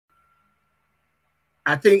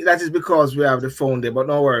I think that is because we have the phone there, but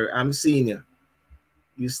don't worry, I'm seeing you.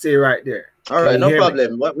 You stay right there. All right, no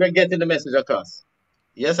problem. We're getting the message across.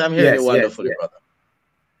 Yes, I'm hearing you wonderfully, brother.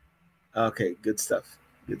 Okay, good stuff.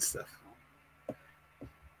 Good stuff.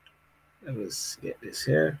 Let's get this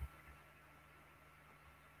here.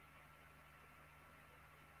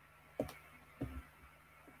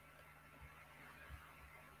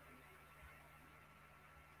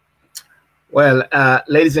 Well,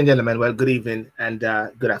 ladies and gentlemen, well, good evening and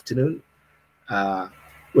good afternoon,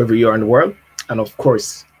 wherever you are in the world. And of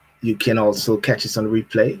course, you can also catch us on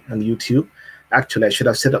replay on YouTube. Actually, I should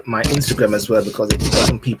have set up my Instagram as well, because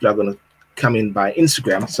some people are going to come in by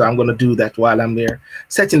Instagram. So I'm going to do that while I'm there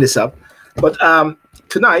setting this up. But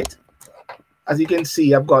tonight, as you can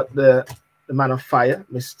see, I've got the man of fire,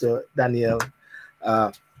 Mr. Daneyel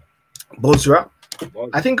Bozra.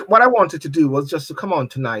 I think what I wanted to do was just to come on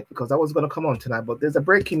tonight, because I was going to come on tonight, but there's a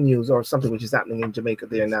breaking news or something which is happening in Jamaica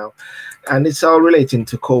there now, and it's all relating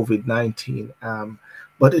to COVID-19.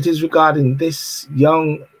 But it is regarding this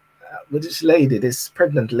young, this lady, this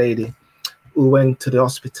pregnant lady, who went to the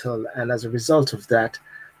hospital, and as a result of that,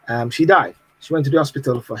 she died. She went to the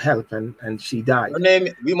hospital for help, and she died. Her name,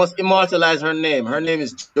 we must immortalize her name. Her name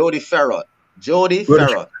is Jodie Ferrot. Jodie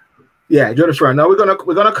Ferrot. Yeah, Jodie Ferrot. Now we're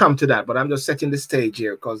gonna come to that, but I'm just setting the stage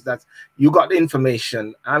here, because that's, you got the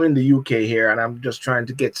information. I'm in the UK here, and I'm just trying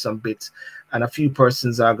to get some bits, and a few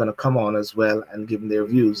persons are gonna come on as well and give them their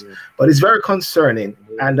views. But it's very concerning,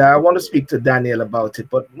 and I want to speak to Daneyel about it.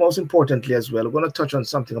 But most importantly as well, we're going to touch on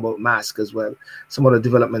something about mask as well, some of the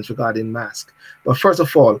developments regarding mask. But first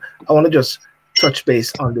of all, I want to just touch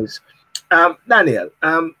base on this. Daneyel,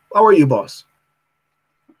 how are you, boss?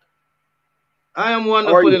 I am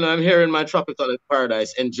wonderful, and I'm here in my tropical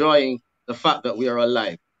paradise, enjoying the fact that we are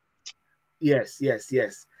alive. Yes, yes,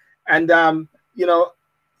 yes. And, you know,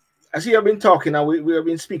 as you have been talking, we have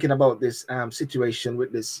been speaking about this situation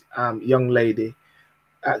with this young lady.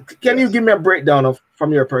 Can you give me a breakdown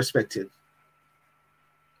from your perspective?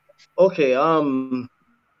 Okay, Jodie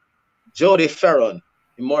Ferrot,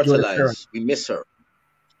 immortalized. We miss her.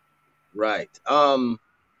 Right.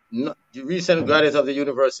 The recent graduate of the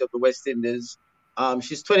University of the West Indies.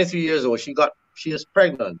 She's 23 years old. She is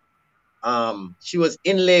pregnant. She was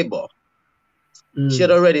in labor. She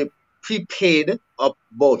had already prepaid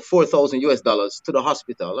about $4,000 to the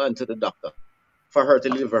hospital and to the doctor for her to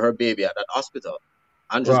deliver her baby at that hospital,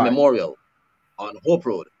 Andrews Memorial on Hope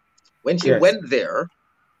Road. When she went there,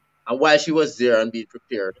 and while she was there and being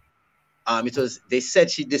prepared, they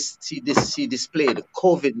said she displayed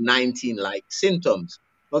COVID-19 like symptoms.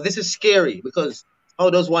 Now this is scary, because how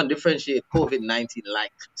does one differentiate COVID-19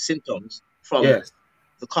 like symptoms from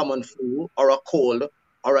the common flu or a cold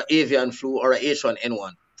or an avian flu or an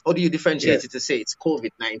H1N1? How do you differentiate it to say it's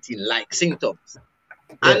COVID-19 like symptoms?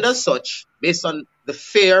 And as such, based on the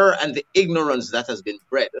fear and the ignorance that has been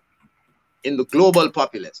bred in the global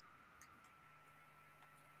populace,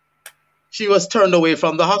 she was turned away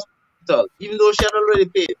from the hospital, even though she had already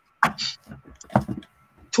paid.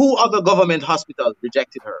 2 other government hospitals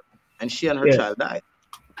rejected her, and she and her child died.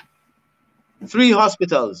 3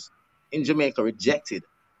 hospitals in Jamaica rejected.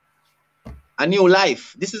 A new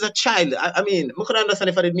life. This is a child. I mean, I could understand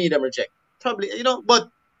if I didn't meet them reject. Probably, you know, but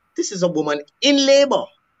this is a woman in labor.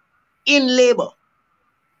 In labor.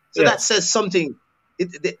 So that says something.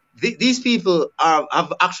 These people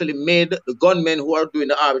have actually made the gunmen who are doing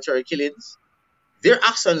the arbitrary killings, their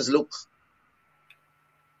actions look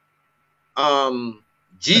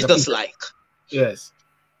Jesus-like. Yes.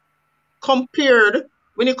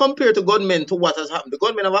 When you compare to gunmen to what has happened, the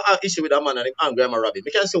gunmen have an issue with a man and I'm angry, I'm a rabbit.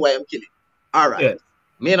 We can see why I'm killing. All right. Yes.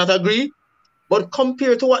 May not agree, but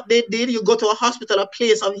compared to what they did, you go to a hospital, a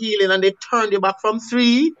place of healing, and they turn you back from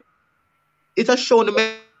 3. It has shown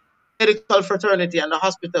the medical fraternity and the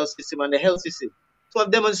hospital system and the health system to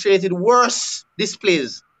have demonstrated worse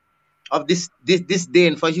displays of this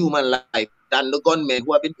disdain for human life than the gunmen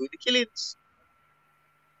who have been doing the killings.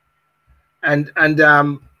 And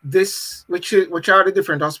this, which are the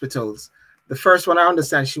different hospitals? The first one I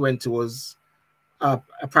understand she went to was a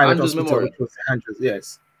private Andrews hospital, Memorial. which was Andrews,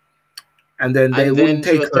 yes. And then they wouldn't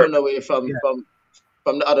take her. She was turned away from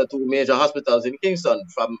the other 2 major hospitals in Kingston,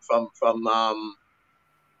 from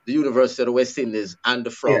the University of the West Indies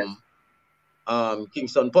and from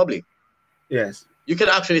Kingston Public. Yes. You can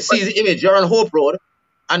actually see the image. You're on Hope Road,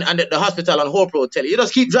 and the hospital on Hope Road tell you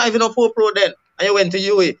just keep driving up Hope Road then. And you went to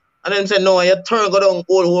UA, and then said, no, you go down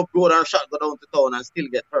Old Hope Road and shot go down to town and still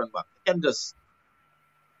get turned back. You can just...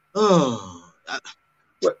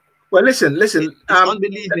 Well, listen. It's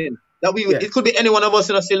unbelieving. That it could be any one of us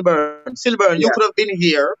in a SYLBOURNE. SYLBOURNE, you could have been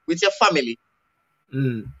here with your family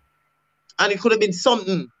Mm. And it could have been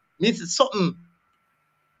something. Means something.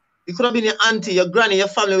 It could have been your auntie, your granny, your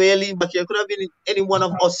family where you live back here. It could have been any one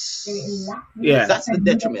of us. Yeah. That's the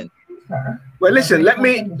detriment. Well, listen, let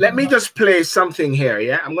me just play something here.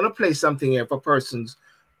 Yeah, I'm gonna play something here for persons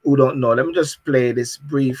who don't know. Let me just play this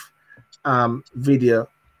brief video,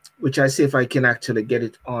 which I see if I can actually get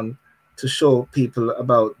it on to show people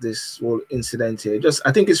about this whole incident here. Just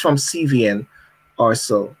I think it's from CVN or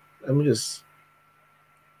so. Let me just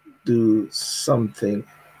do something.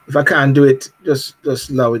 If I can't do it, just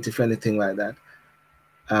allow it, if anything like that.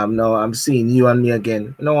 No, I'm seeing you and me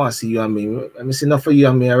again. I don't want to see you and me. I'm seeing enough for you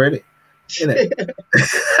and me already. Innit?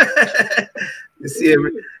 you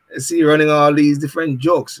see you running all these different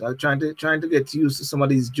jokes. I'm trying to get used to some of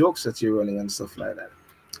these jokes that you're running and stuff like that.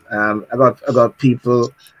 I got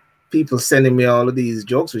people sending me all of these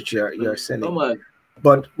jokes which you're sending. Come on.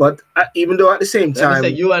 But even though at the same time, let me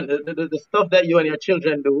say, you and the stuff that you and your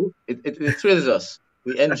children do, it thrills us.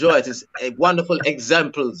 We enjoy it. It's wonderful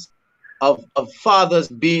examples of fathers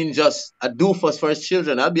being just a doofus for his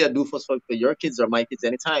children. I'll be a doofus for your kids or my kids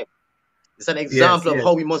anytime. It's an example of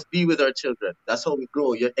how we must be with our children. That's how we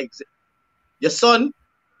grow. Your son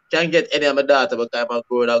can't get any of my daughter, but I'm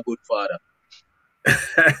growing a good father.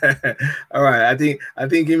 All right, I think I'm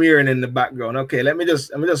hearing in the background. Okay, let me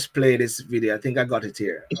just play this video. I think I got it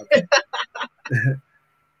here. Okay.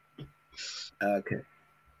 Okay.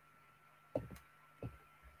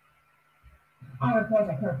 Our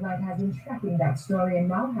reporter Kirkland has been tracking that story and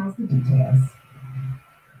now has the details.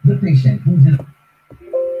 The patient who's in.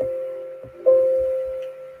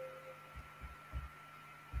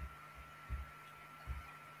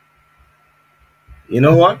 You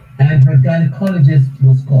know what? And her gynecologist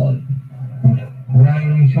was called.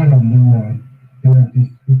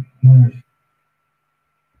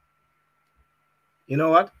 You know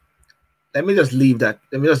what? Let me just leave that.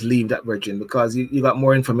 Let me just leave that, Virgin, because you got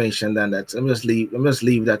more information than that. So let me just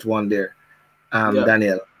leave that one there,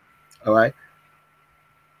 Daneyel. All right.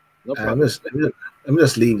 No problem. Let me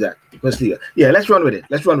just leave that. Let's leave it. Yeah, let's run with it.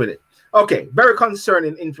 Let's run with it. Okay. Very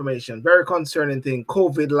concerning information. Very concerning thing.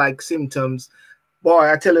 COVID-like symptoms.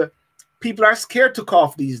 Boy, I tell you, people are scared to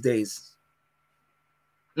cough these days.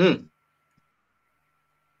 They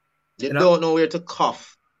don't know where to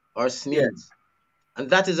cough or sneeze. Yeah. And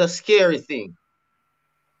that is a scary thing.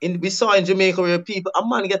 We saw in Jamaica where a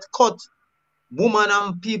man get cut. Woman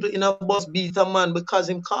and people in a bus beat a man because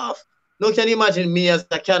him cough. Now can you imagine me as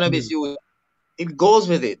a cannabis user? It goes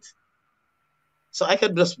with it. So I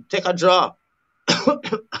could just take a draw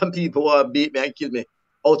and people will beat me and kill me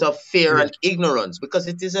out of fear and ignorance, because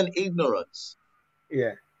it is an ignorance.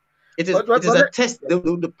 Yeah. It is a test.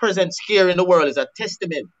 The present scare in the world is a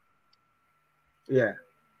testament. Yeah.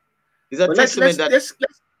 It's a testament let's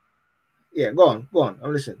yeah, go on.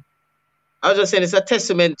 I'm listening. I was just saying it's a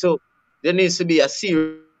testament to there needs to be a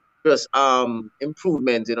serious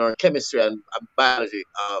improvement in our chemistry and biology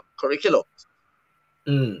curriculum.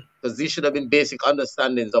 Because these should have been basic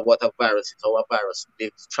understandings of what a virus is, how a virus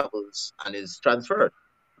lives, travels, and is transferred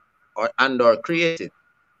or created.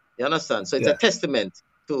 You understand? So it's a testament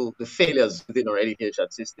to the failures within our education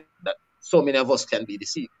system that so many of us can be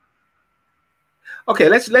deceived. Okay,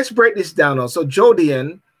 let's break this down now. So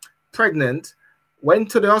Jodian, pregnant,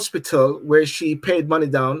 went to the hospital where she paid money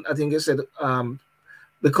down. I think it said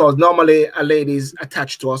because normally a lady is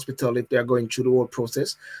attached to hospital if they're going through the whole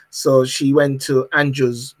process. So she went to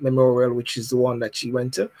Andrews Memorial, which is the one that she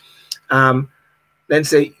went to. Then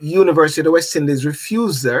say University of the West Indies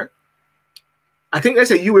refused her. I think they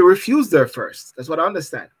say you will refuse her first. That's what I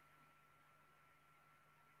understand.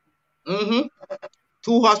 2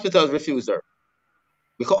 hospitals refused her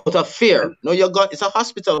because out of fear. No, it's a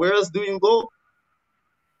hospital. Where else do you go?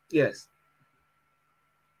 Yes.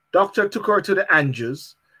 Doctor took her to the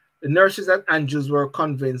Andrews. The nurses at Andrews were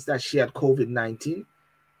convinced that she had COVID-19,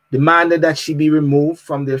 demanded that she be removed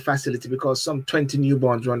from their facility because some 20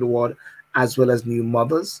 newborns were on the ward, as well as new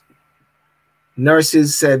mothers.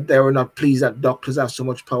 Nurses said they were not pleased that doctors have so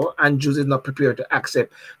much power. Andrews is not prepared to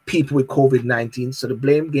accept people with COVID-19, so the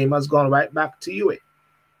blame game has gone right back to you.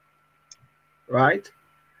 Right?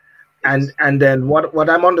 And then what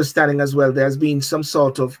I'm understanding as well, there's been some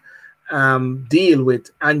sort of deal with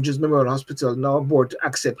Andrews Memorial Hospital now aboard to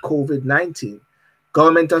accept COVID-19.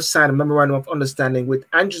 Government has signed a memorandum of understanding with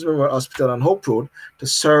Andrews Memorial Hospital on Hope Road to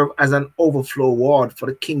serve as an overflow ward for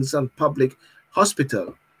the Kingston Public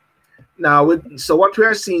Hospital. Now, so what we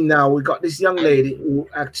are seeing now, we got this young lady who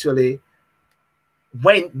actually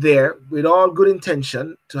went there with all good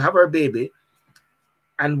intention to have her baby,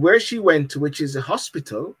 and where she went to, which is a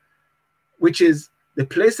hospital, which is the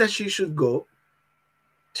place that she should go,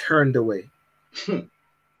 turned away.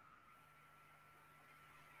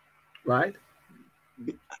 Right?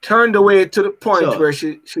 Turned away to the point where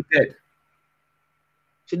she dead.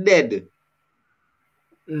 She dead.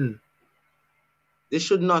 This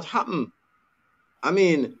should not happen. I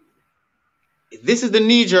mean, this is the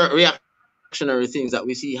knee-jerk reactionary things that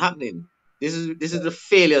we see happening. This is the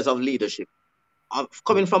failures of leadership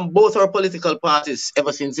coming from both our political parties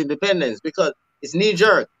ever since independence, because it's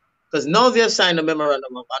knee-jerk. Because now they have signed a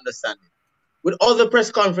memorandum of understanding with all the press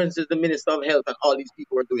conferences the Minister of Health and all these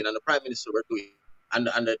people were doing, and the Prime Minister were doing, and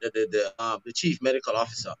the Chief Medical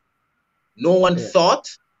Officer. No one thought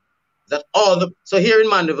that so here in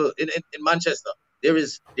Mandeville, in Manchester,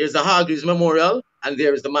 there's the Hargreaves Memorial and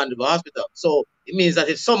there is the Mandeville Hospital. So it means that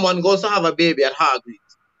if someone goes to have a baby at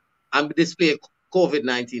Hargreaves and display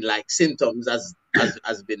COVID-19 like symptoms, as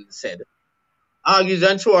has been said, Hargreaves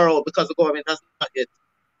and throw her out because the government has not yet.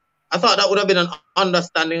 I thought that would have been an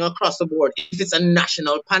understanding across the board. If it's a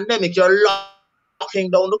national pandemic, you're locking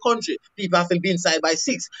down the country. People have to be inside by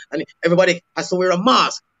 6 and everybody has to wear a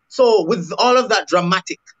mask. So with all of that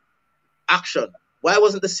dramatic action, why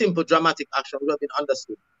wasn't the simple dramatic action would have been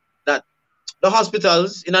understood that the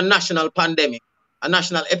hospitals in a national pandemic, a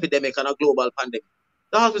national epidemic and a global pandemic,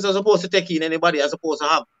 the hospitals are supposed to take in anybody as opposed to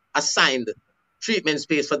have assigned treatment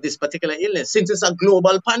space for this particular illness. Since it's a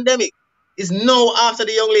global pandemic, is now after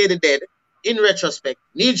the young lady dead, in retrospect,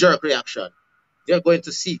 knee-jerk reaction, they're going to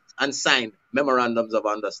seek and sign memorandums of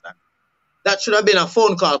understanding. That should have been a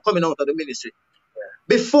phone call coming out of the ministry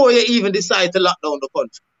before you even decide to lock down the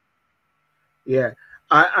country. Yeah,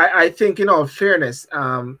 I think, in all fairness,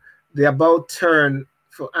 the about turn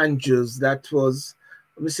for Andrews, that was,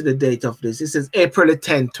 let me see the date of this. This is April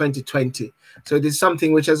 10th, 2020. So it is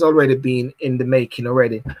something which has already been in the making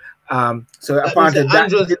already. So that apart of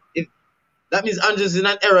that, that means Andrews is in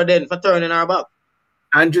an error then for turning her back.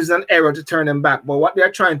 Andrews is an error to turn them back. But what they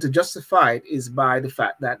are trying to justify it is by the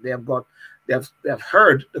fact that they've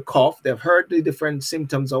heard the cough, they've heard the different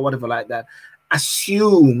symptoms or whatever like that,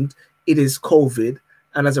 assumed it is COVID,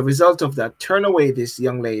 and as a result of that, turn away this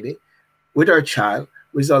young lady with her child,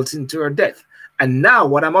 results into her death. And now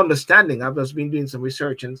what I'm understanding, I've just been doing some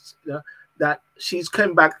research, and that she's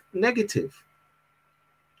come back negative.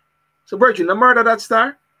 So Virgin, the murder that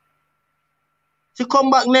star? She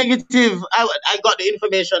come back negative. I got the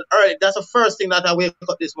information early. That's the first thing that I wake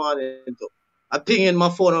up this morning to. I ping in my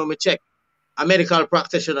phone and I check. A medical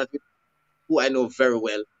practitioner who I know very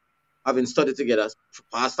well, having studied together,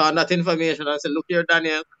 passed on that information and said, look here,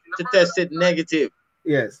 Daneyel, she tested negative.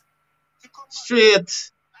 Yes.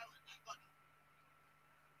 Straight.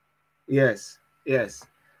 Yes. Yes.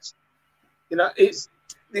 You know,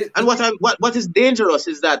 and what is dangerous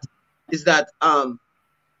is that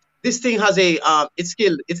this thing has a it's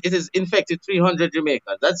killed, it is infected 300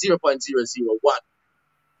 Jamaicans. That's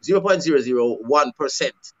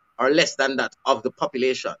 0.001% or less than that of the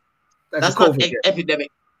population. That's not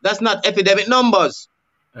epidemic. That's not epidemic numbers.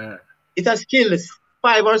 It has killed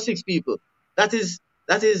 5 or 6 people. That is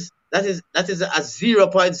a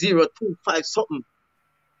 0.025 something,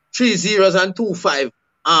 3 zeros and 25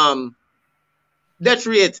 death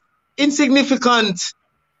rate. Insignificant.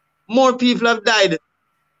 More people have died.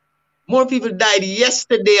 More people died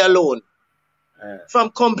yesterday alone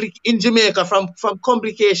in Jamaica from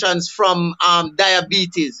complications from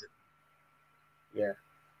diabetes. Yeah,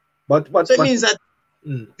 so it means that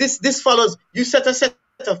this follows. You set a set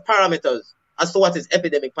of parameters as to what is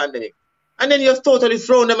epidemic, pandemic, and then you have totally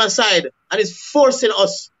thrown them aside, and it's forcing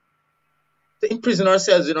us to imprison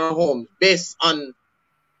ourselves in our homes based on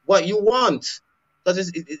what you want.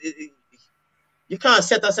 Because you can't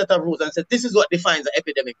set a set of rules and say this is what defines an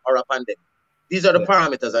epidemic or a pandemic. These are the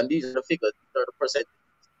parameters and these are the figures, these are the percentages.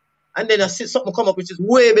 And then I see something come up which is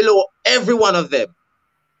way below every one of them.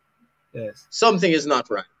 Yes. Something is not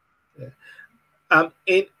right. Yeah.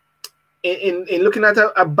 In looking at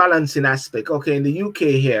a balancing aspect, okay, in the UK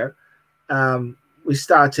here, we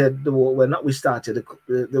started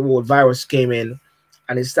the whole virus came in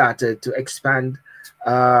and it started to expand.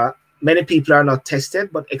 Many people are not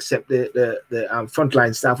tested, but except the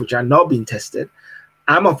frontline staff, which are now being tested.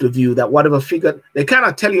 I'm of the view that whatever figure, they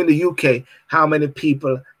cannot tell you in the UK how many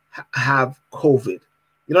people have COVID.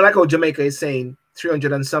 You know, like how Jamaica is saying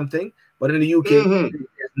 300 and something, but in the UK, there's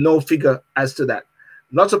no figure as to that.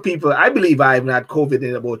 Lots of people, I believe I even had COVID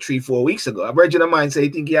in about 3-4 weeks ago. A virgin of mine said he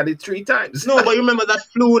think he had it 3 times. No, but you remember that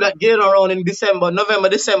flu that came around in December, November,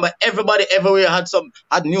 December, everybody everywhere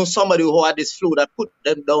knew somebody who had this flu that put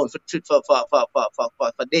them down for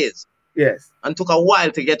days. Yes. And took a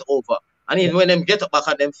while to get over. And even when them get up back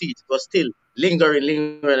on them feet, it was still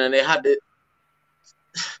lingering, and they had the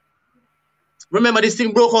Remember, this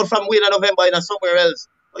thing broke out from we in November in somewhere else.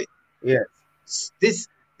 Yes. This,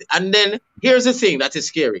 and then here's the thing that is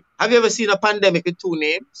scary. Have you ever seen a pandemic with two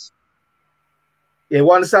names? Yeah,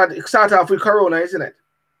 one start off with corona, isn't it?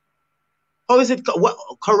 How is it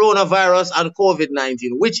coronavirus and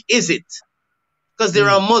COVID-19? Which is it? Because there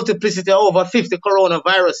are a multiplicity of over 50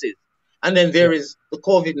 coronaviruses. And then there is the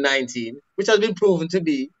COVID-19, which has been proven to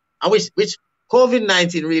be, and which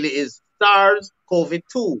COVID-19 really is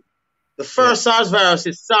SARS-CoV-2. The first SARS virus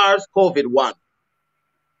is SARS-CoV-1.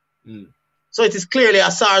 So it is clearly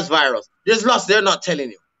a SARS virus. There's lots they're not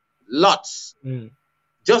telling you. Lots.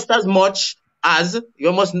 Just as much as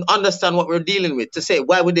you must understand what we're dealing with to say,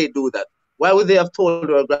 why would they do that? Why would they have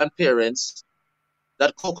told our grandparents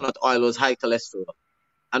that coconut oil was high cholesterol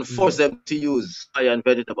and force them to use soya and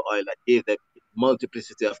vegetable oil that gave them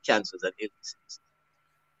multiplicity of cancers and illnesses?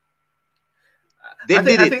 They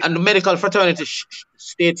did it, and the medical fraternity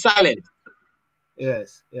stayed silent.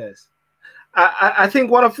 Yes, yes. I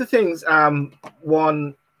think one of the things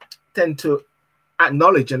one tend to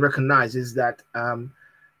acknowledge and recognize is that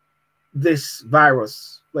this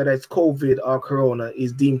virus, whether it's COVID or Corona,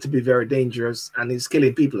 is deemed to be very dangerous and is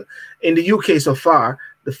killing people. In the UK so far,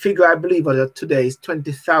 the figure I believe of today is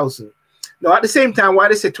 20,000. Now, at the same time, why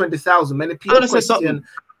they say 20,000? Many people question.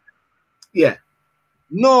 Yeah.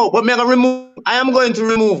 No, but I am going to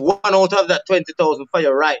remove one out of that 20,000 for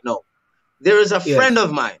you right now. There is a friend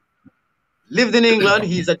of mine, lived in England.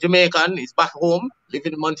 He's a Jamaican. He's back home,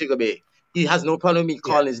 living in Montego Bay. He has no problem with me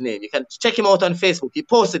calling his name. You can check him out on Facebook. He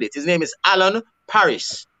posted it. His name is Alan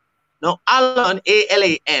Parrish. Now, Alan,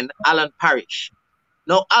 A-L-A-N, Alan Parrish.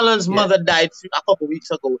 Now, Alan's mother died a couple of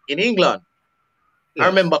weeks ago in England. I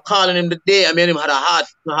remember calling him the day I made him had a hard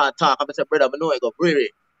talk. I said, brother, I know I go really.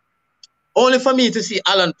 Only for me to see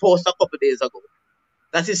Alan post a couple of days ago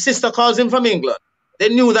that his sister calls him from England. They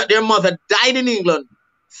knew that their mother died in England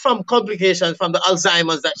from complications from the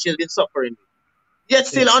Alzheimer's that she'd been suffering. Yet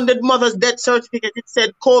still on the mother's death certificate, it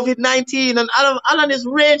said COVID-19. And Alan is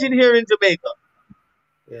raging here in Jamaica.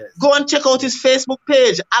 Yes. Go and check out his Facebook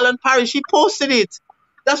page. Alan Parrish, he posted it.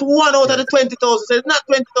 That's one out of the 20,000. So it's not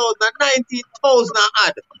 20,000, not 19,000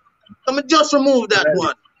 add. I'm going to just remove that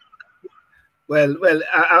one. Well,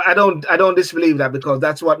 I don't disbelieve that, because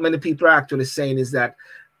that's what many people are actually saying, is that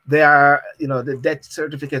they are, you know, the death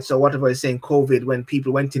certificates or whatever is saying COVID when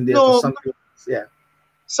people went in there for something.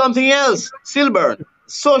 Something else. SYLBOURNE,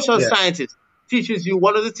 social scientist, teaches you,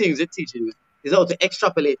 one of the things it teaches you is how to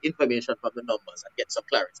extrapolate information from the numbers and get some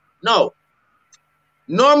clarity. Now,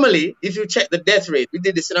 normally, if you check the death rate, we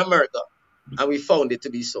did this in America and we found it to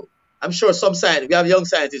be so. I'm sure some scientists, we have young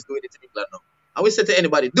scientists doing it in England now. And we said to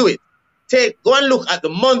anybody, do it. Go and look at the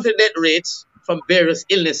monthly death rates from various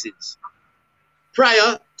illnesses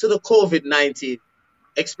prior to the COVID-19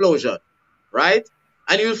 explosion, right?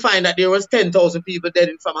 And you'll find that there was 10,000 people dead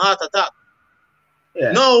from heart attack.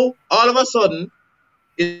 Now, all of a sudden,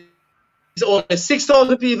 it's only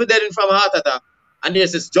 6,000 people dead from heart attack, and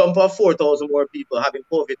there's this jump of 4,000 more people having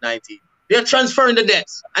COVID-19. They're transferring the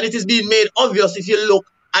deaths, and it is being made obvious if you look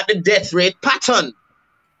at the death rate pattern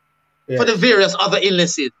for the various other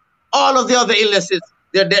illnesses. All of the other illnesses,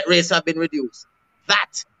 their death rates have been reduced.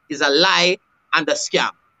 That is a lie and a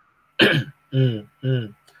scam.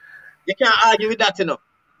 You can't argue with that, you know,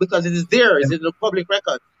 because it is there. It's in the public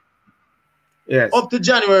record. Yes. Up to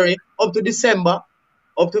January, up to December,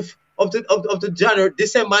 up to January,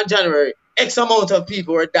 December and January, X amount of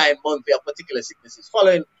people were dying monthly of particular sicknesses,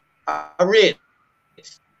 following a rate.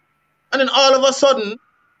 And then all of a sudden,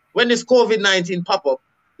 when this COVID-19 pop up,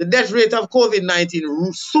 the death rate of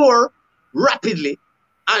COVID-19 soar rapidly,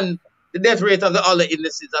 and the death rate of the other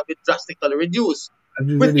illnesses have been drastically reduced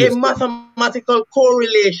with a mathematical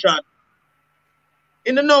correlation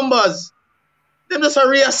in the numbers. They just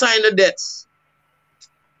reassign the deaths.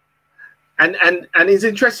 And it's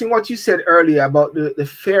interesting what you said earlier about the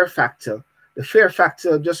fear factor. The fear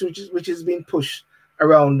factor, just which is being pushed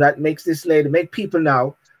around, that makes this lady, make people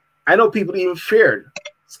now. I know people even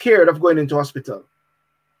scared of going into hospital.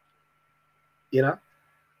 You know,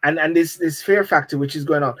 and this fear factor which is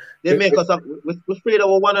going on. They make us we're afraid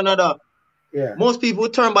of one another. Yeah. Most people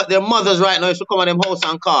would turn back their mothers right now if you come on them house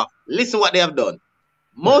and cough. Listen what they have done.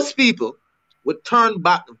 Most people would turn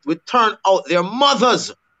out their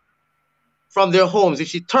mothers from their homes if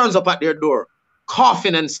she turns up at their door,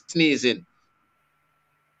 coughing and sneezing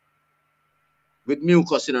with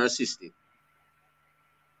mucus in her system.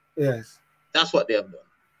 Yes. That's what they have done.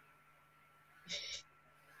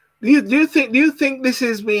 Do you think this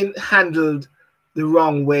is being handled the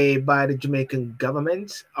wrong way by the Jamaican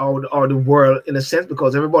government or the world in a sense,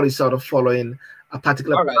 because everybody's sort of following a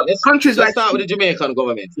particular All right, countries let's like start with the Jamaican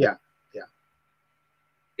government. Yeah.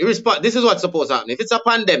 This is what's supposed to happen. If it's a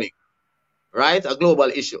pandemic, right, a global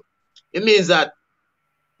issue, it means that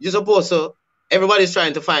you're supposed to, everybody's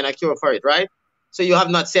trying to find a cure for it, right? So you have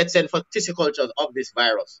not set for tissue cultures of this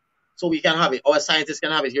virus. So we can have it. Our scientists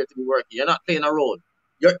can have it here to be working. You're not playing a role.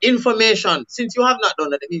 Your information, since you have not done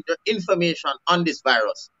that, it means your information on this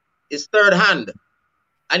virus is third hand.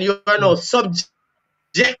 And you are now subjecting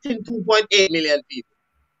 2.8 million people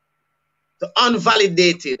to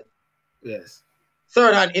unvalidated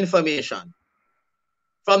third hand information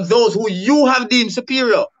from those who you have deemed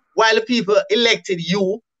superior, while the people elected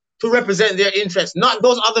you to represent their interests, not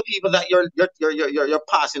those other people that you're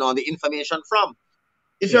passing on the information from.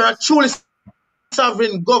 If you're a truly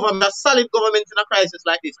sovereign government, a solid government in a crisis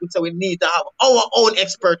like this, would say we need to have our own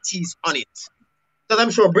expertise on it. Because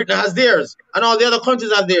I'm sure Britain has theirs, and all the other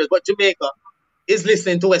countries have theirs, but Jamaica is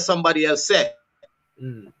listening to what somebody else said.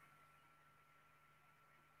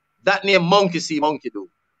 That name monkey see, monkey do.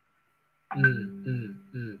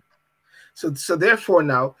 So therefore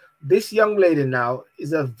now, this young lady now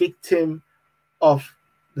is a victim of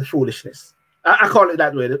the foolishness. I call it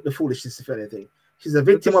that way, the foolishness, if anything. She's a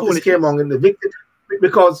victim of the scaremongering, the victim,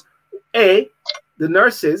 because the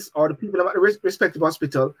nurses or the people at the respective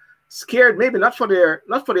hospital scared, maybe not for their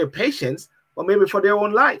patients, but maybe for their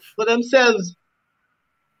own life, for themselves.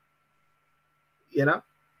 You know,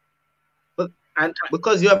 and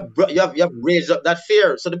because you have raised up that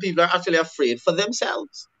fear, so the people are actually afraid for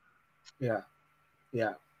themselves. Yeah.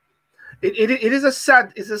 It is a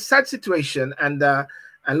sad situation, and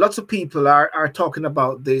lots of people are talking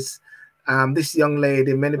about this. This young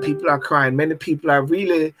lady, many people are crying. Many people are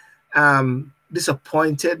really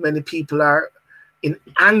disappointed. Many people are in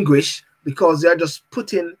anguish because they're just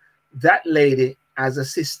putting that lady as a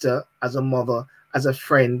sister, as a mother, as a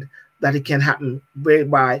friend, that it can happen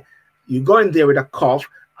whereby you go in there with a cough.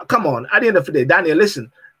 Come on, at the end of the day, Daneyel,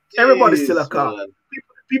 listen, everybody's still a cough.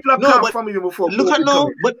 People are coughing from you before. Look at now,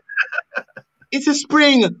 but it's a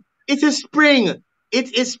spring. It is spring.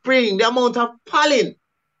 It is spring. The amount of pollen.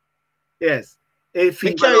 Yes. We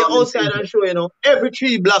carry you outside and show, you know, every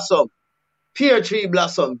tree blossom, pear tree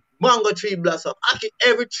blossom, mango tree blossom,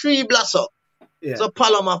 every tree blossom. Yeah. So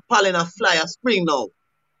pollen a fly a spring now.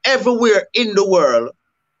 Everywhere in the world,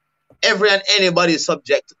 every and anybody is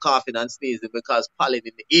subject to coughing and sneezing because pollen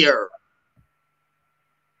in the air.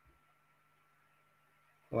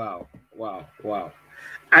 Wow.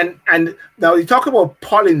 And now you talk about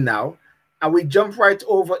pollen now, and we jump right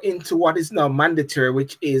over into what is now mandatory,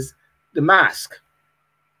 which is the mask.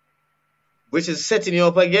 Which is setting you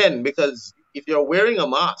up again, because if you're wearing a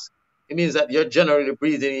mask, it means that you're generally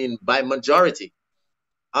breathing in by majority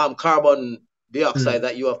carbon dioxide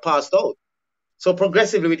that you have passed out. So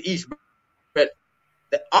progressively with each breath,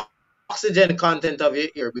 the oxygen content of your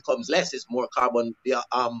air becomes less, it's more carbon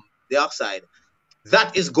dioxide.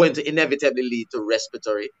 That is going to inevitably lead to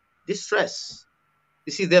respiratory distress.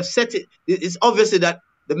 You see, they've set it. It's obviously that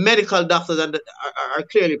the medical doctors are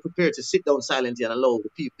clearly prepared to sit down silently and allow the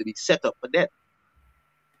people to be set up for death.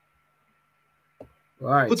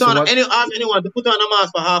 Right. Ask anyone to put on a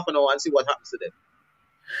mask for half an hour and see what happens to them.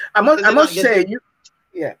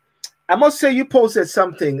 I must say you posted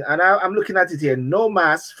something, and I'm looking at it here. No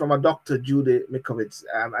mask from a Dr. Judy Mikovits.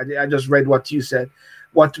 I just read what you said,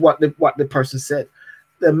 what the person said.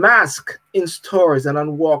 The mask in stores and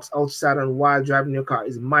on walks outside and while driving your car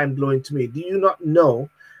is mind-blowing to me. Do you not know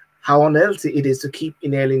how unhealthy it is to keep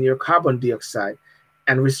inhaling your carbon dioxide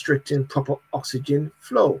and restricting proper oxygen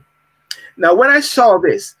flow? Now, when I saw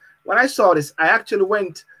this, I actually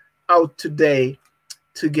went out today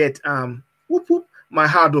to get my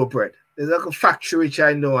hard-dough bread. There's like a factory which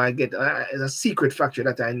I know I get. It's a secret factory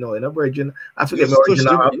that I know in a virgin. I forget my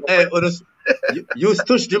original. You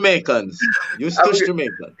stush Jamaicans.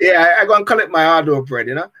 Jamaicans. Yeah, I go and collect my hard-dough bread,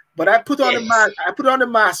 you know. But I put on the mask. I put on the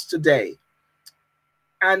mask today,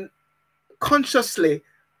 and consciously,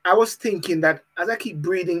 I was thinking that as I keep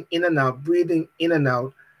breathing in and out,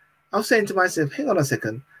 I was saying to myself, "Hang on a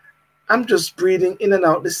second, I'm just breathing in and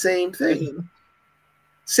out the same thing,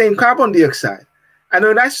 same carbon dioxide." And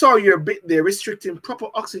when I saw your bit there restricting proper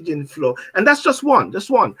oxygen flow, and that's just one.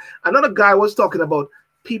 Another guy was talking about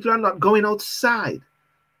people are not going outside.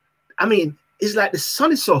 I mean, it's like the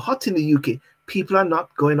sun is so hot in the UK. People are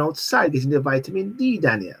not going outside getting their vitamin D,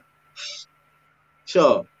 Daneyel.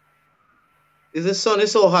 Sure. If the sun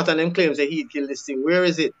is so hot and them claims the heat kill this thing, where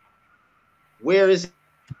is it? Where is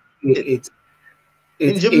it?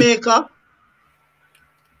 In Jamaica?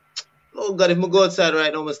 Oh God, if I go outside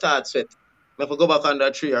right now, I start sweat. If I go back under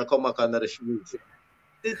a tree or come back under the roof.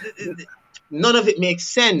 None of it makes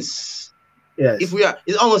sense. Yes. If we are,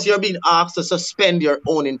 it's almost you're being asked to suspend your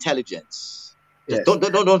own intelligence. Just Yes.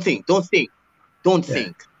 don't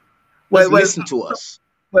think. Well, listen to us.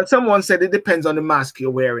 Well, someone said it depends on the mask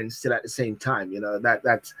you're wearing still at the same time. You know,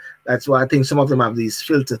 that's why I think some of them have these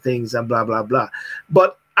filter things and blah, blah, blah.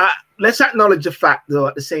 But let's acknowledge the fact, though,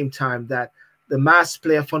 at the same time that the masks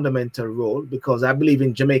play a fundamental role, because I believe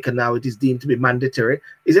in Jamaica now it is deemed to be mandatory.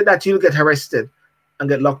 Is it that you'll get arrested and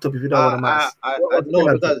get locked up if you don't want a mask? I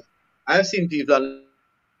know, because I've seen people on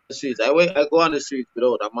the streets. I go on the streets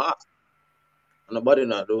without a mask. And nobody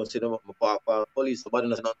not don't see them up my park, police, nobody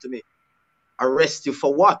not to me. Arrest you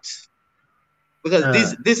for what? Because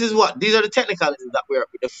these are the technicalities that we're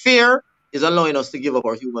with. The fear is allowing us to give up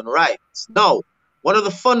our human rights. Now, one of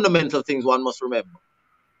the fundamental things one must remember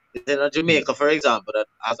is in Jamaica, for example, that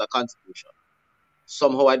has a constitution.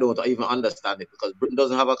 Somehow I don't even understand it, because Britain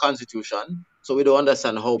doesn't have a constitution, so we don't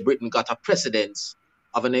understand how Britain got a precedence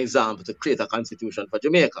of an example to create a constitution for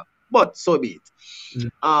Jamaica. But so be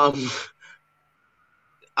it.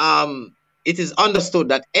 It is understood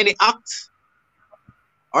that any act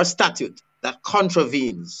or statute that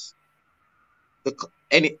contravenes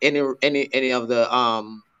any of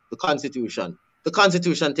the constitution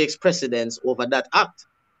takes precedence over that act.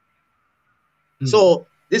 So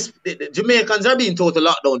the Jamaicans are being told to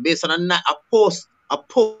lock down based on a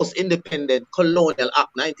post-independent colonial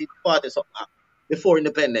act, 1940 something act, before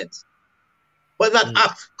independence. But that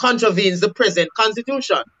act contravenes the present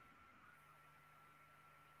constitution.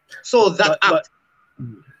 So that act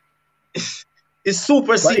is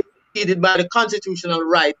superseded by the constitutional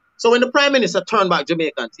right. So when the Prime Minister turned back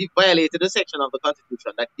Jamaicans, he violated a section of the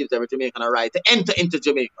Constitution that gives every Jamaican a right to enter into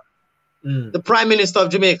Jamaica. The Prime Minister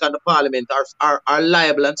of Jamaica and the Parliament are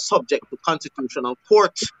liable and subject to constitutional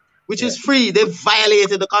court, which is free. They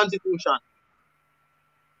violated the Constitution.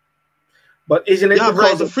 But isn't it you have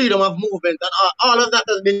rights to freedom of movement, and all of that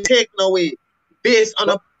has been taken away based on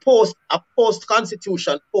a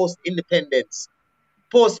post-constitution, post-independence,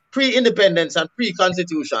 pre-independence and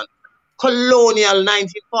pre-constitution, colonial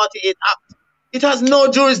 1948 act. It has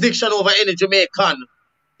no jurisdiction over any Jamaican.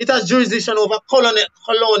 It has jurisdiction over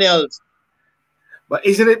colonials. But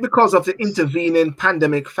isn't it because of the intervening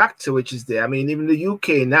pandemic factor which is there? I mean, even the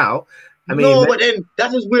UK now. I mean, no, but then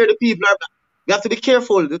that is where the people are. You have to be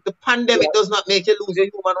careful. The pandemic does not make you lose your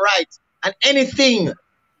human rights. And anything,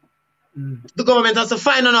 the government has to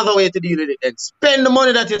find another way to deal with it. And spend the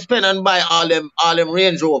money that you spend and buy all them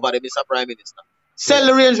Range Rover, Mr. Prime Minister. Sell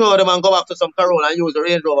the Range Rover and go back to some Corolla and use the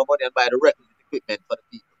Range Rover money and buy the requisite equipment for the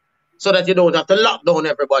people, so that you don't have to lock down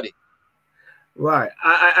everybody. Right.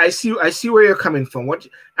 I see where you're coming from.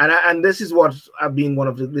 And this is what I've been one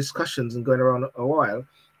of the discussions and going around a while,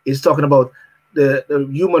 is talking about the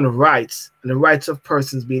human rights and the rights of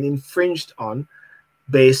persons being infringed on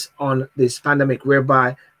based on this pandemic,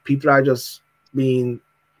 whereby people are just being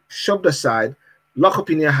shoved aside, lock up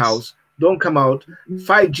in your house, don't come out,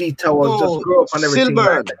 5G towers just grow up on everything.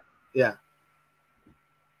 Yeah.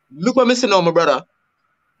 Look what I'm saying now, my brother.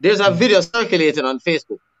 There's a video circulating on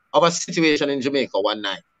Facebook of a situation in Jamaica one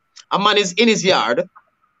night. A man is in his yard,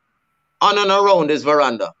 on and around his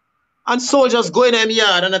veranda, and soldiers go in his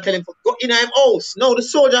yard and I tell him to go in his house. No, the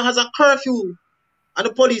soldier has a curfew, and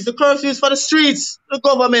the police, the curfew is for the streets, the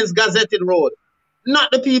government's gazetted road,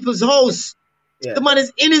 not the people's house. Yeah. The man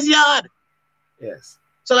is in his yard. Yes.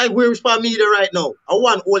 So like we're from media right now, a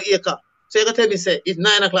 1 whole acre. So you can tell me, say, if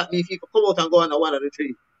 9 o'clock, me, if you come out and go under one of the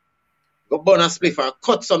trees, go burn a spliff or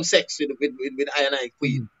cut some sex with I and I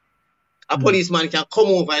queen. A policeman can come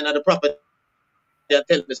over in the property and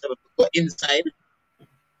tell me to go inside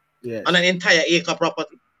on an entire acre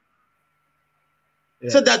property.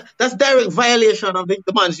 So that's direct violation of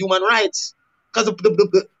the man's human rights, because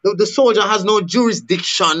the soldier has no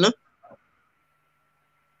jurisdiction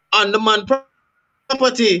on the man's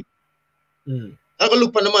property. I go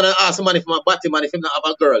look on the man and ask the man if I'm a batty man, if him not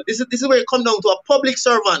have a girl. This is where it comes down to a public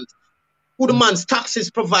servant who the man's taxes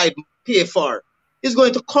pay for. He's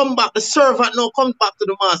going to come back. The servant now comes back to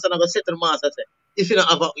the master and I go say to the master, say, if you not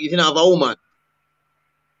have a woman,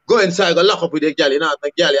 go inside, go lock up with the girl, you know,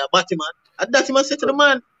 the girl, a batty man. And that man said to the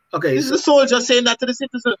man. Okay. This is the soldier saying that to the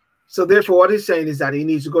citizen. So therefore what he's saying is that he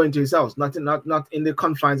needs to go into his house, not in the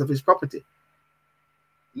confines of his property.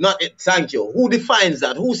 Thank you. Who defines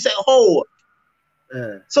that? Who said how?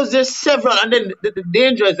 So there's several, and then the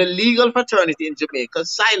danger is the legal fraternity in Jamaica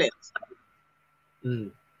silence.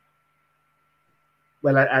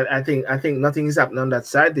 Well, I think nothing is happening on that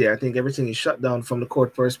side there. I think everything is shut down from the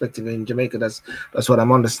court perspective in Jamaica. That's what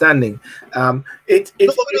I'm understanding. No, we don't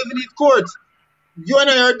even need courts. You and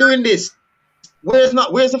I are doing this. Where's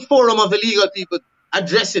the forum of the legal people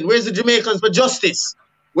addressing? Where's the Jamaicans for justice?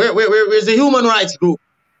 Where's the human rights group?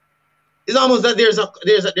 It's almost that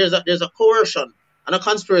there's a coercion and a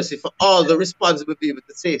conspiracy for all the responsible people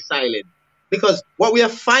to stay silent. Because what we are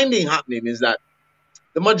finding happening is that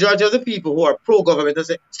the majority of the people who are pro-government and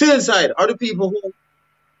say, stay inside, are the people who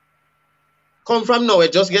come from nowhere,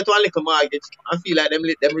 just get one little mortgage and feel like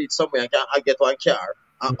them reach somewhere and get one car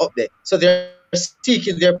and up there. So they're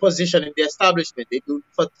seeking their position in the establishment. They do,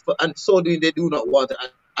 and so doing, they do not want to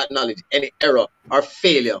acknowledge any error or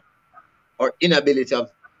failure or inability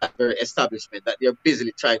of that very establishment that they're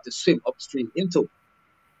busily trying to swim upstream into.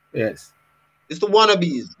 Yes. It's the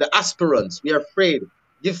wannabes, the aspirants. We are afraid.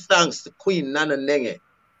 Give thanks to Queen Nana Nenge,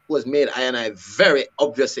 who has made I and I very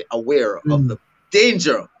obviously aware of the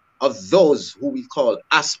danger of those who we call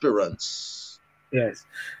aspirants. Yes.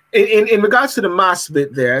 In regards to the mask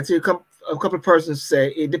bit there, I think a couple of persons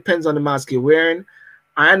say it depends on the mask you're wearing.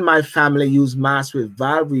 I and my family use masks with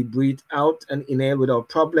valve. We breathe out and inhale without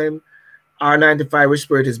problem. R95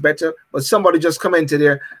 respirator is better. But somebody just commented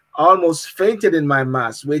there, almost fainted in my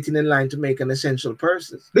mask, waiting in line to make an essential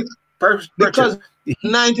purchase. Because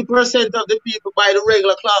 90% of the people buy the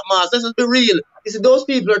regular cloth mask. Let's just be real. You see, those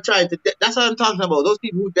people are trying to, that's what I'm talking about. Those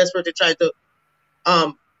people who desperately try to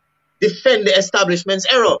defend the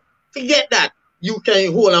establishment's error. Forget that. You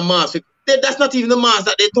can hold a mask. That's not even the mask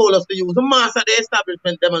that they told us to use. The mask that the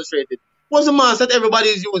establishment demonstrated was the mask that everybody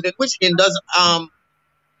is using, which in does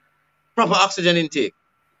proper oxygen intake.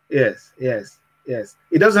 Yes.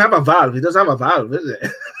 It doesn't have a valve. It doesn't have a valve, is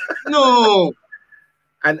it? No.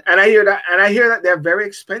 And I hear that they're very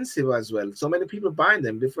expensive as well. So many people buying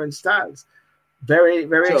them, different styles, very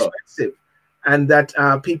expensive, and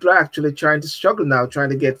that people are actually trying to struggle now, trying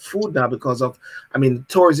to get food now because of,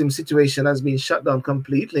 tourism situation has been shut down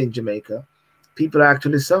completely in Jamaica. People are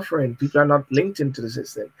actually suffering. People are not linked into the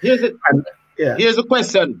system. Here's a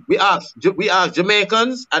question we ask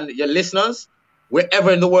Jamaicans and your listeners,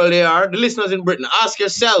 wherever in the world they are, the listeners in Britain, ask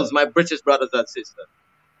yourselves, my British brothers and sisters.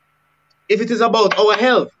 If it is about our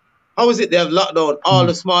health, how is it they have locked down all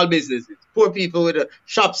the small businesses? Poor people with the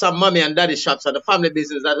shops and mommy and daddy shops and the family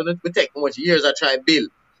business that don't take much years to try to build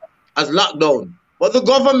as lockdown. But the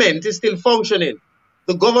government is still functioning.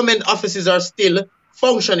 The government offices are still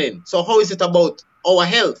functioning. So how is it about our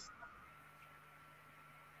health?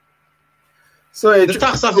 So the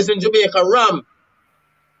tax office in Jamaica ram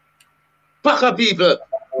pack of people,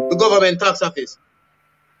 the government tax office.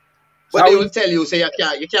 But they will tell you, say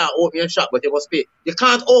you can't open your shop, but you must pay. You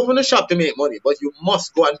can't open a shop to make money, but you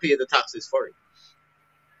must go and pay the taxes for it.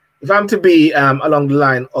 If I'm to be along the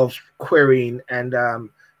line of querying and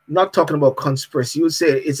not talking about conspiracy, you would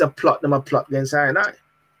say it's a plot. Them a plot against I and I.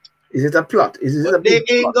 Is it a plot? Is it a big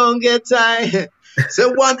they ain't plot? Gonna get tired.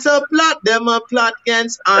 So what's a plot? Them a plot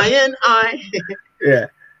against I and I. Yeah.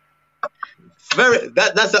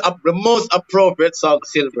 That's the most appropriate song,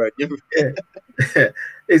 Silver. Yeah.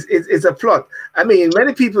 It's a plot.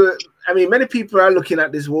 Many people are looking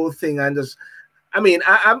at this whole thing and just, I'm in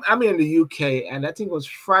the UK, and I think it was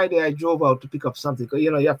Friday I drove out to pick up something.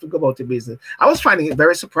 You have to go about your business. I was finding it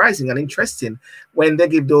very surprising and interesting when they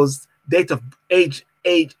give those date of age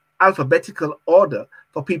alphabetical order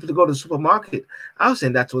for people to go to the supermarket. I was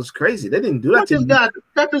saying that was crazy. They didn't do that. What is that?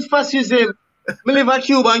 That is fascism. I live in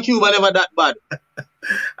Cuba, and Cuba never that bad.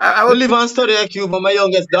 I live and study in Cuba. My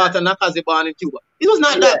youngest daughter, Nakazi, born in Cuba. It was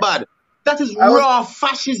not that bad. That is raw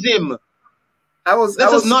fascism. Let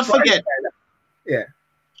us not forget. Yeah.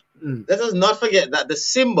 Let us not forget that the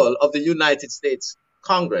symbol of the United States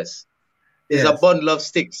Congress is a bundle of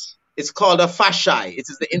sticks. It's called a fasci. It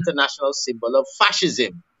is the international symbol of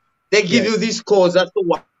fascism. They give you these codes as to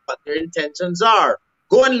what their intentions are.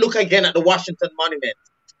 Go and look again at the Washington Monument,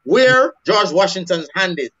 where George Washington's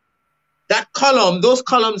hand is. That column, those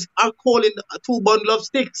columns are calling a two bundle of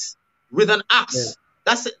sticks with an axe.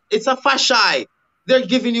 It's a fasci. They're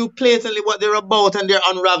giving you blatantly what they're about, and they're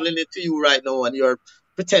unraveling it to you right now, and you're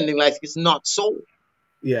pretending like it's not so.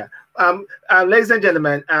 Yeah. Ladies and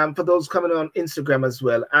gentlemen, for those coming on Instagram as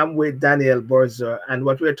well, I'm with Daneyel Bozra, and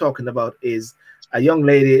what we're talking about is a young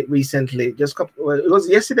lady recently, it was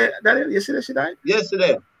yesterday, Daneyel? Yesterday she died?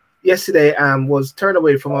 Yesterday was turned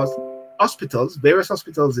away from hospitals, various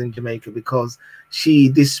hospitals in Jamaica, because she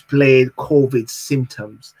displayed COVID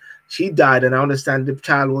symptoms. She died, and I understand the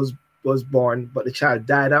child was born, but the child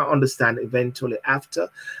died. I understand eventually after.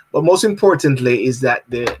 But most importantly is that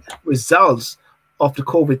the results of the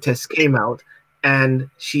COVID test came out, and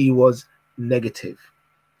she was negative.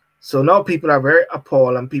 So now people are very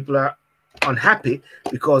appalled and people are unhappy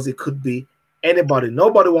because it could be anybody.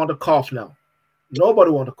 Nobody want to cough now.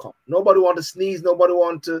 Nobody want to cough. Nobody want to sneeze. Nobody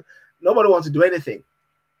want to do anything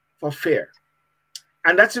for fear.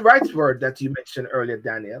 And that's the right word that you mentioned earlier,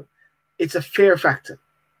 Daneyel. It's a fear factor.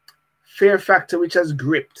 Fear factor which has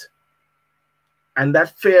gripped. And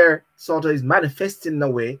that fear sort of is manifesting in a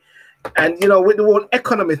way. And, you know, with the whole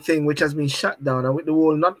economy thing, which has been shut down, and with the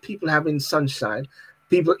whole not people having sunshine,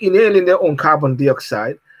 people inhaling their own carbon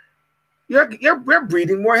dioxide, we're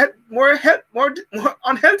breeding more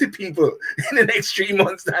unhealthy people in the next 3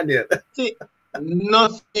 months, Daneyel. See,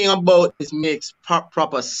 nothing about this makes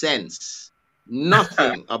proper sense.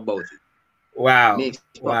 Nothing about it. Wow. Makes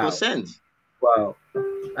proper sense. Wow.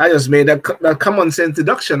 I just made that common sense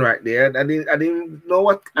deduction right there. I didn't know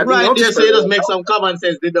what. Right there, so you just make some common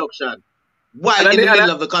sense deduction. While in the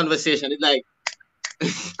middle of the conversation, it's like.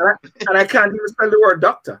 and I can't even spell the word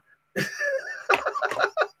doctor.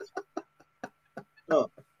 Oh.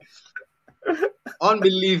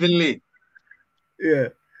 Unbelievingly. Yeah.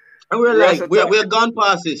 And we're like, we're gone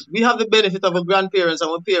past this. We have the benefit of our grandparents and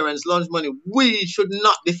our parents' lunch money. We should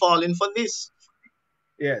not be falling for this.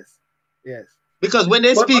 Yes. Yes. Because when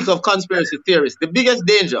they speak of conspiracy theories, the biggest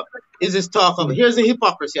danger is this talk of here's the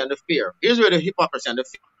hypocrisy and the fear. Here's where the hypocrisy and the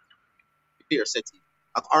fear sets in,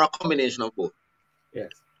 or a combination of both. Yes.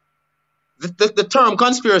 The term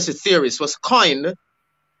conspiracy theorist was coined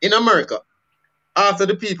in America after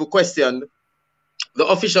the people questioned the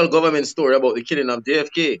official government story about the killing of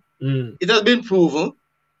JFK. It has been proven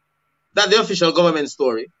that the official government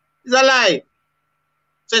story is a lie.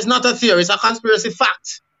 So it's not a theory, it's a conspiracy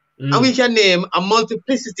fact. And we can name a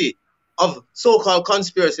multiplicity of so-called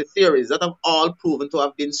conspiracy theories that have all proven to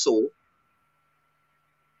have been so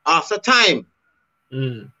after time,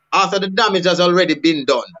 after the damage has already been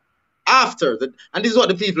done. And this is what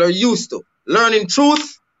the people are used to, learning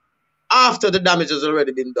truth after the damage has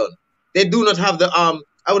already been done. They do not have the,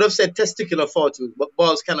 I would have said testicular fortitude, but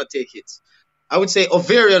balls cannot take hits. I would say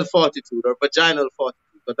ovarian fortitude or vaginal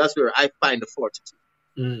fortitude, but that's where I find the fortitude.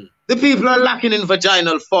 The people are lacking in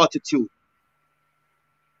vaginal fortitude.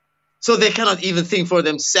 So they cannot even think for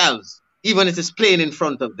themselves, even if it's plain in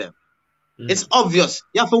front of them. It's obvious.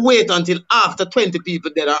 You have to wait until after 20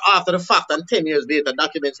 people dead or after the fact, and 10 years later,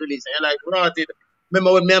 documents released. And you're like, what did?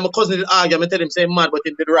 Remember when me and my cousin did argue, I tell him, say mad, but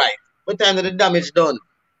he did right. What time did the damage done?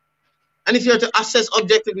 And if you're to assess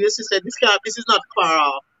objectively, this is not far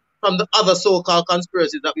off from the other so-called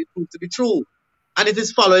conspiracies that we prove to be true. And it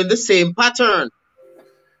is following the same pattern.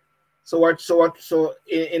 So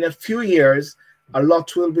in a few years, a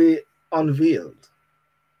lot will be unveiled.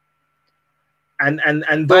 And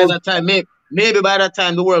by that time, maybe by that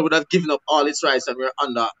time the world would have given up all its rights and we're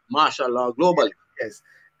under martial law globally. Yes.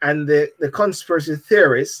 And the conspiracy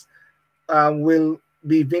theorists will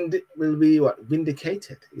be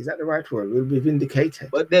vindicated. Is that the right word? Will be vindicated.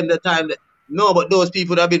 But then the time that but those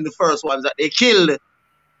people that have been the first ones that they killed.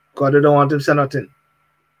 God, they don't want to say nothing.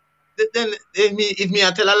 Then if me I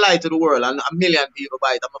tell a lie to the world and a million people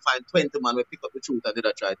buy it, I'm gonna find 20 men will pick up the truth and did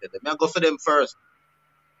I try to tell them. I go for them first.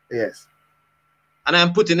 Yes. And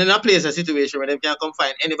I'm putting in a situation where they can't come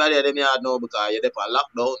find anybody at them yard now because you're there for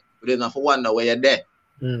lockdown. You don't have to wonder where you're there.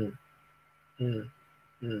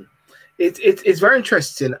 It's very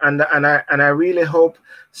interesting, and I really hope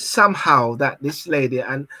somehow that this lady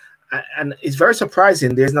and it's very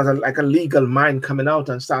surprising. There's not a legal mind coming out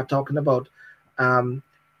and start talking about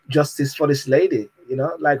justice for this lady. You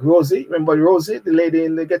know, like Rosie. Remember Rosie, the lady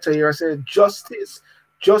in the ghetto here, said justice.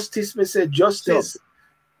 Me say justice. Sure.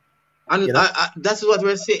 And you know? That's what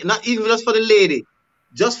we're saying. Not even just for the lady,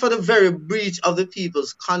 just for the very breach of the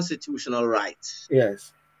people's constitutional rights.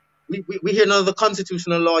 Yes. We hear none of the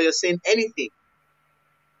constitutional lawyers saying anything.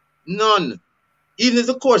 None. Even if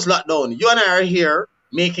the court's locked down, you and I are here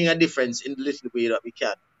making a difference in the little way that we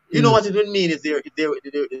can. You know what it would mean if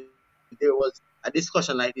there was a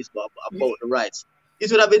discussion like this about the rights.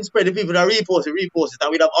 It would have been spread. The people that repost it,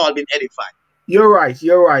 and we'd have all been edified. You're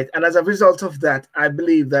right. And as a result of that, I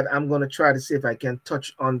believe that I'm going to try to see if I can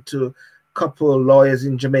touch on to a couple of lawyers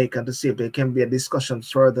in Jamaica to see if there can be a discussion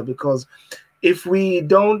further, because if we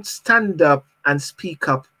don't stand up and speak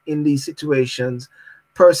up in these situations,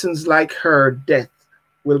 persons like her death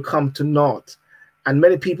will come to naught. And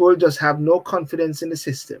many people will just have no confidence in the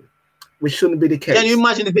system, which shouldn't be the case. Can you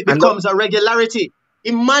imagine if it becomes a regularity?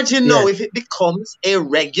 Imagine now if it becomes a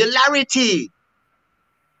regularity.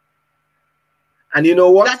 And you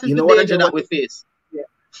know what? That is the danger that we face. Yeah.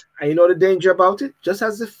 And you know the danger about it? Just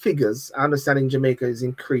as the figures, I understand in Jamaica, is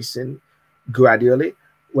increasing gradually,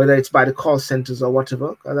 whether it's by the call centers or whatever,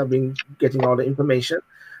 because I've been getting all the information.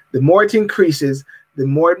 The more it increases, the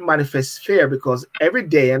more it manifests fear, because every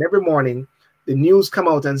day and every morning, the news come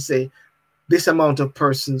out and say, this amount of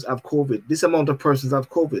persons have COVID, this amount of persons have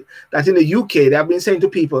COVID. That in the UK, they have been saying to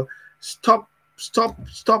people, stop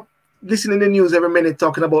listening to the news every minute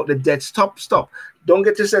talking about the death. Stop. Don't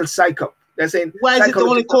get yourself psyched up. They're saying, why is it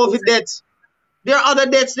only COVID deaths? There are other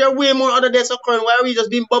deaths. There are way more other deaths occurring. Why are we just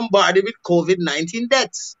being bombarded with COVID-19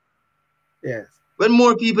 deaths? Yes. When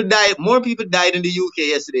more people died in the UK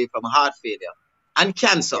yesterday from heart failure and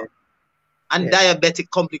cancer and diabetic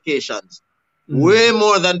complications. Way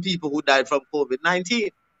more than people who died from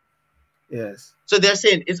COVID-19. Yes. So they're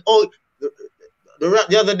saying it's all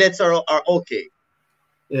the other deaths are okay.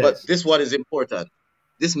 Yes. But this one is important.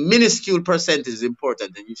 This minuscule percentage is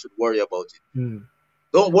important, and you should worry about it.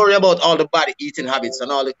 Don't worry about all the bad eating habits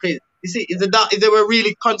and all the crazy. You see, if they were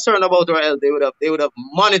really concerned about our health, they would have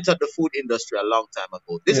monitored the food industry a long time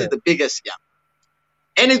ago. This is the biggest scam.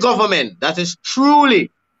 Any government that is truly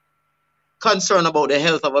concerned about the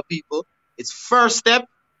health of our people, its first step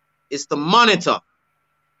is to monitor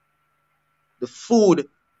the food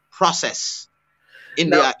process in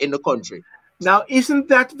the country. Now, isn't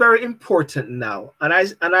that very important now? And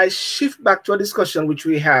I shift back to a discussion which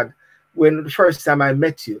we had when the first time I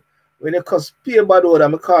met you. When it comes Pierre Badoda,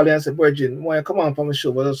 I'm calling and say, Virgin, why come on from the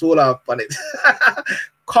show, but let's hold up on it.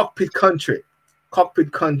 Cockpit country.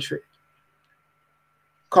 Cockpit country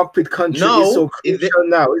is so crucial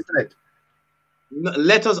now, isn't it?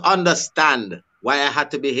 Let us understand why I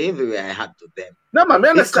had to behave the way I had to them. No, man, I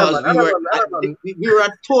understand. Because we were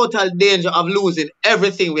at total danger of losing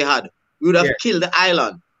everything we had. We would have killed the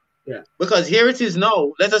island. Yeah. Because here it is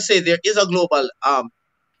now. Let us say there is a global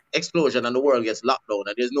explosion and the world gets locked down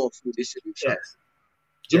and there's no food distribution. Yes.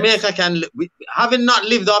 Jamaica having not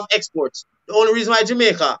lived off exports. The only reason why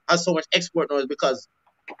Jamaica has so much export now is because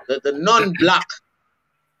the non-black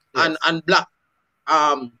and black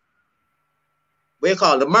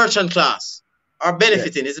the merchant class are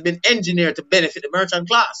benefiting. It's been engineered to benefit the merchant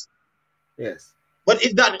class. Yes. But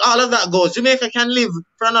if all of that goes, Jamaica can live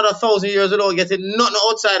for another 1,000 years without getting nothing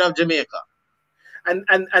outside of Jamaica. And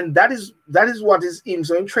that is what is even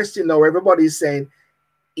so interesting now. Everybody is saying,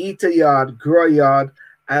 eat a yard, grow a yard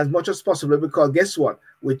as much as possible, because guess what?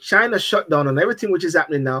 With China shut down and everything which is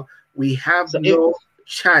happening now, we have no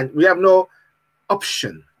chance. We have no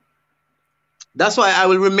option. That's why I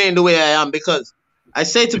will remain the way I am, because I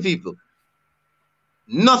say to people,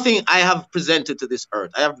 nothing I have presented to this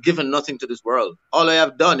earth. I have given nothing to this world. All I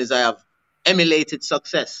have done is I have emulated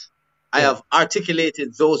success. I have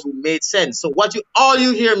articulated those who made sense. So all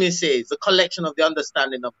you hear me say is a collection of the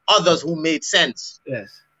understanding of others who made sense.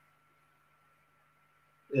 Yes.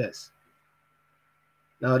 Yes.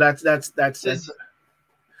 No, that's.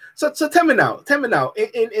 So tell me now.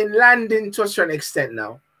 In landing to a certain extent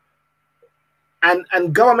now,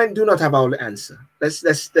 and government do not have all the answer.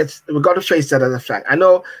 We got to face that as a fact. I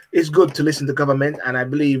know it's good to listen to government, and I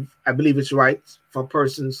believe it's right for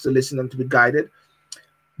persons to listen and to be guided.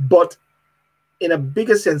 But in a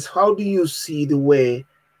bigger sense, how do you see the way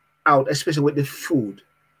out, especially with the food?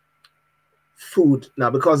 Food now,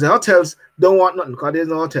 because the hotels don't want nothing, because there's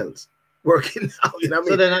no hotels working now. You know what I mean?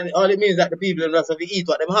 So then all it means is that the people in Rasta will eat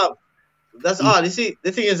what they have. That's all. You see,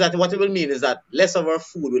 the thing is that what it will mean is that less of our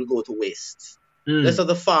food will go to waste. Less of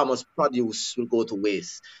the farmers' produce will go to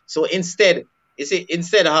waste. So instead, you see,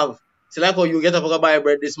 like how you get up and go buy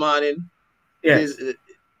bread this morning, yes,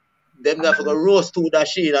 them have to go roast 2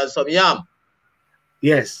 dasheen and some yam.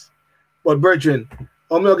 Yes, but brethren,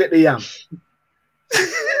 how me get the yam? You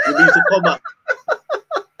need to come back.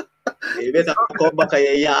 You better come back at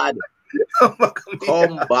your yard. Come back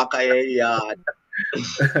at your yard.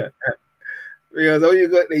 Because how you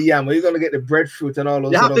got the yam? Are you gonna get the breadfruit and all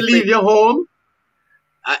those? You have to leave your home.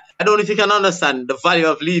 I don't know if you can understand the value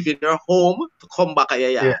of leaving your home to come back at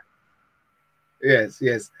your yard. Yeah.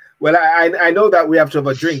 Yes. Well, I know that we have to have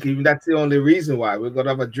a drink. Even that's the only reason why we're gonna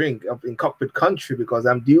have a drink up in Cockpit Country, because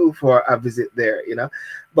I'm due for a visit there. You know,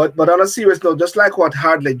 but on a serious note, just like what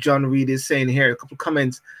Hardly John Reed is saying here, a couple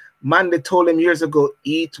comments. Man, they told him years ago,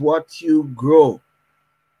 eat what you grow.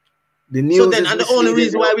 The news. So then, and the only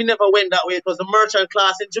reason why we never went that way, it was the merchant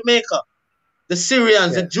class in Jamaica, the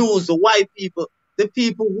Syrians, the Jews, the white people.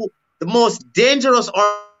 The most dangerous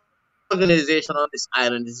organization on this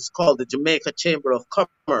island is called the Jamaica Chamber of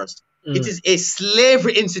Commerce. It is a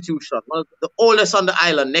slavery institution, one of the oldest on the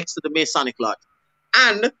island, next to the Masonic Lodge.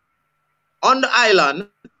 And on the island,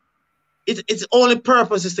 its only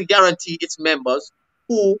purpose is to guarantee its members,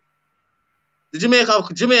 who the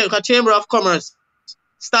Jamaica Chamber of Commerce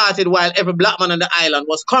started while every black man on the island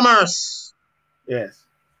was commerce. Yes.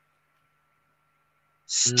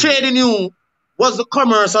 Trading you was the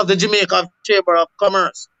commerce of the Jamaica Chamber of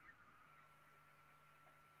Commerce.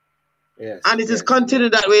 Yes. And it is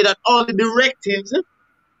continued that way, that all the directives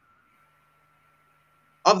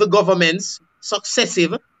of the governments,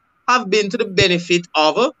 successive, have been to the benefit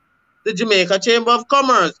of the Jamaica Chamber of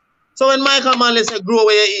Commerce. So when Michael Manley said, grow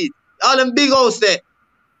where you eat, all them big house there,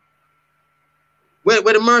 where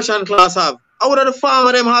the merchant class have, how would the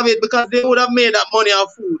farmer them have it? Because they would have made that money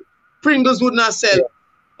off food. Pringles would not sell.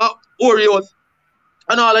 Oreos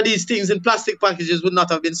and all of these things in plastic packages would not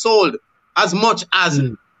have been sold as much as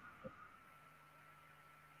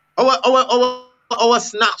our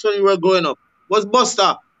snacks when we were growing up was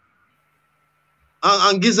Buster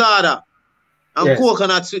and Gizzarda and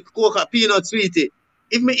coconut peanut sweetie.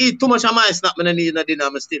 If me eat too much of my snack, I need a dinner,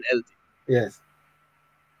 I'm still healthy. Yes.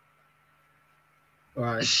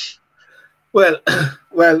 Right. Well,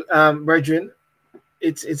 brethren,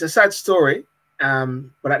 it's a sad story,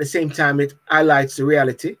 but at the same time, it highlights the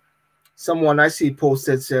reality. Someone I see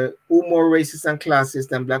posted said, who more racist and classist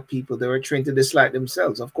than black people? They were trained to dislike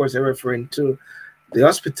themselves. Of course, they're referring to the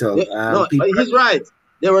hospital. No, he's right.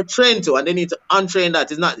 They were trained to, and they need to untrain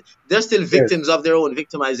that. It's not. They're still victims of their own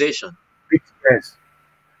victimization. Yes.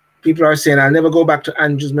 People are saying, I'll never go back to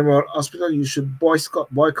Andrews Memorial Hospital. You should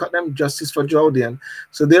boycott them. Justice for Jordan.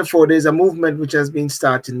 So therefore, there's a movement which has been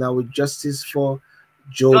started now with Justice for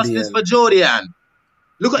Jordan. Justice for Jordan.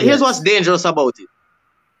 Look, here's what's dangerous about it.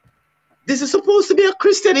 This is supposed to be a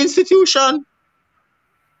Christian institution.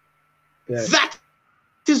 Yes. That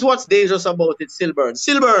is what's dangerous about it, SYLBOURNE.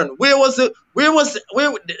 SYLBOURNE, where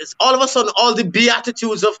all of a sudden all the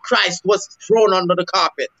beatitudes of Christ was thrown under the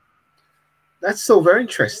carpet? That's so very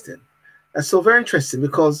interesting. That's so very interesting,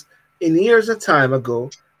 because in years of time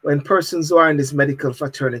ago, when persons who are in this medical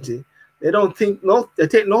fraternity, they take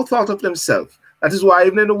no thought of themselves. That is why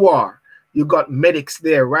even in the war, you got medics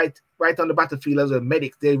there, right on the battlefield as a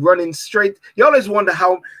medic. They're running straight. You always wonder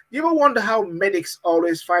you ever wonder how medics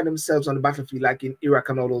always find themselves on the battlefield, like in Iraq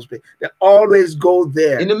and all those places? They always go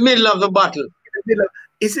there. In the middle of the battle.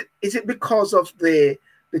 Is it because of the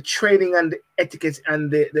training and the etiquette and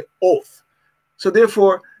the oath? So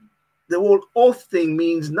therefore, the whole oath thing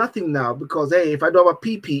means nothing now, because hey, if I don't have a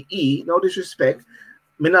PPE, no disrespect,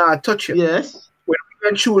 me not touch it. Yes.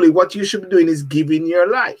 When truly what you should be doing is giving your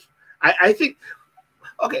life. I think,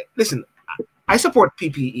 okay, listen, I support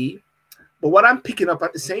PPE, but what I'm picking up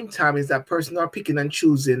at the same time is that person are picking and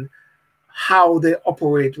choosing how they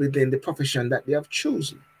operate within the profession that they have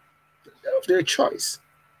chosen, of their choice.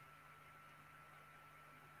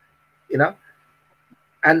 You know?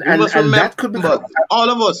 And that could be all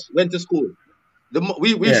of us went to school.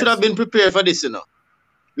 We should have been prepared for this, you know.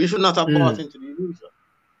 We should not have bought into the illusion.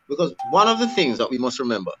 Because one of the things that we must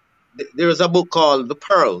remember, there is a book called The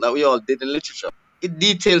Pearl that we all did in literature. It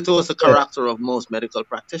detailed to us the character of most medical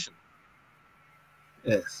practitioners.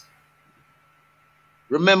 Yes.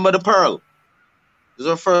 Remember The Pearl. This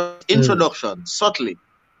is our first introduction, subtly,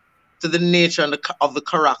 to the nature and of the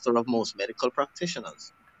character of most medical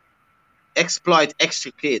practitioners. Exploit,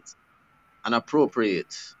 extricate, and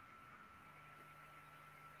appropriate.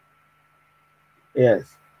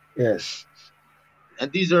 Yes, yes.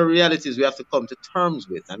 And these are realities we have to come to terms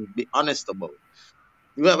with and be honest about.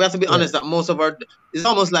 We have to be honest that most of it's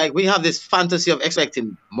almost like we have this fantasy of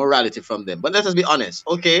expecting morality from them. But let us be honest,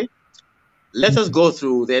 okay? Let us go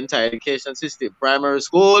through the entire education system. Primary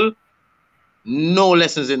school, no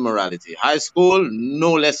lessons in morality. High school,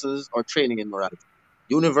 no lessons or training in morality.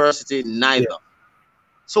 University, neither. Yeah.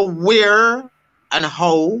 So where and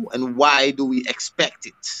how and why do we expect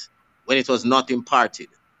it when it was not imparted?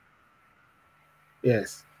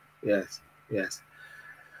 Yes, yes, yes.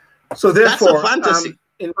 So therefore, that's a fantasy.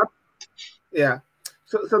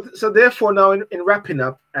 So therefore, now in wrapping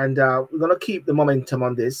up, and we're gonna keep the momentum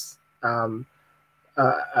on this.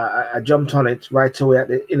 I jumped on it right away at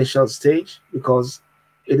the initial stage because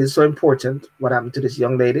it is so important what happened to this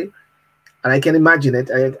young lady, and I can imagine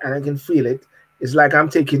it, and I can feel it. It's like I'm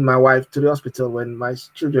taking my wife to the hospital when my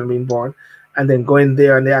children being born, and then going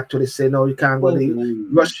there, and they actually say, "No, you can't go."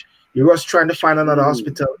 You rush trying to find another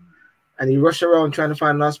hospital, and you rush around trying to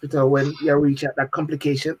find an hospital when you reach at that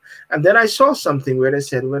complication. And then I saw something where they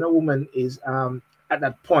said when a woman is at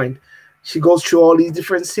that point, she goes through all these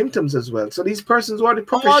different symptoms as well. So these persons who are the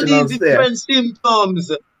professionals there. All these different symptoms.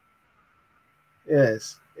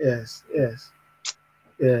 Yes, yes, yes,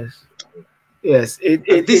 yes, yes.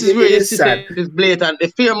 This is where you see this blatant, the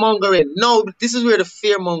fear mongering. No, this is where the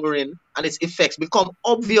fear mongering and its effects become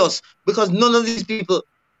obvious because none of these people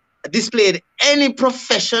displayed any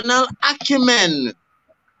professional acumen.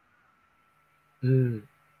 I'm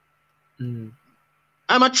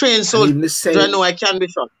a trained soldier. I know I can be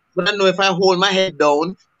shot, but I know if I hold my head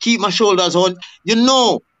down, keep my shoulders on, you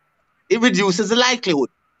know, it reduces the likelihood.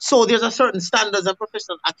 So there's a certain standards and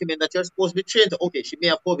professional acumen that you're supposed to be trained to. Okay, she may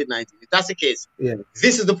have COVID-19. If that's the case,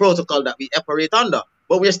 this is the protocol that we operate under,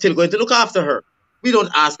 but we're still going to look after her. We don't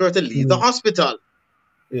ask her to leave the hospital.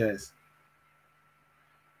 Yes.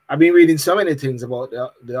 I've been reading so many things about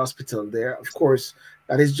the hospital there. Of course,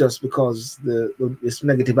 that is just because this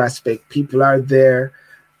negative aspect. People are there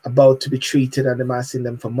about to be treated and they're asking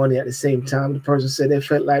them for money. At the same time, the person said they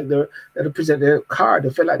felt like they present their card. They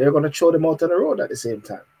felt like they're going to throw them out on the road at the same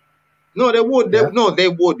time. No, they would. Yeah? They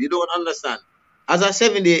would. You don't understand. As a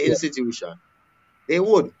 7-day institution, they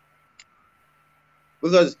would.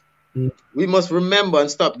 Because we must remember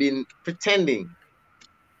and stop being pretending.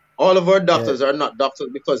 All of our doctors are not doctors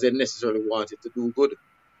because they necessarily wanted to do good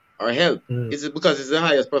or help. It's because it's the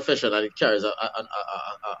highest profession and it carries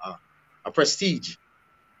a prestige.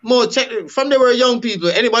 More from they were young people,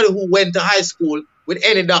 anybody who went to high school with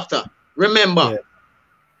any doctor, remember,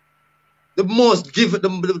 the most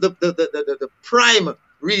the prime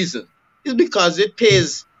reason is because it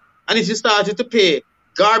pays. And if you started to pay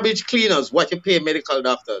garbage cleaners what you pay medical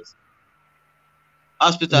doctors,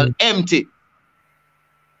 hospital empty.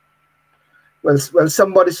 Well,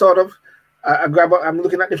 somebody sort of, I'm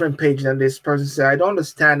looking at different pages, and this person said, I don't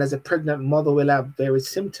understand, as a pregnant mother will have various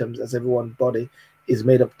symptoms as everyone's body is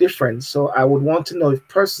made up different. So I would want to know if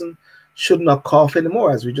person should not cough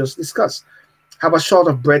anymore, as we just discussed. Have a short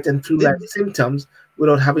of breath and flu-like symptoms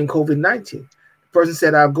without having COVID-19. The person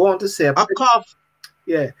said, I'll go on to say a cough.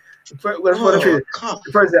 Yeah. The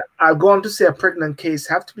person said, I'll go on to say a pregnant case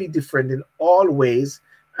have to be different in all ways,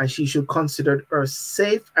 and she should consider her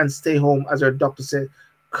safe and stay home, as her doctor said.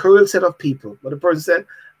 Cruel set of people. But the person said,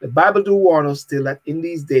 the Bible do warn us still that in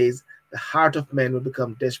these days, the heart of men will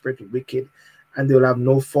become desperate and wicked, and they will have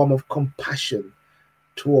no form of compassion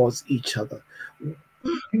towards each other.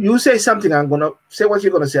 You say something, I'm going to say what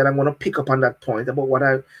you're going to say, and I'm going to pick up on that point about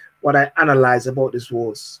what I analyze about this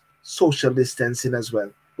whole social distancing as well.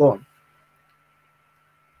 Go on.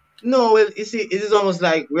 No, well, you see, it is almost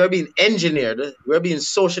like we're being engineered. We're being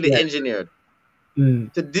socially engineered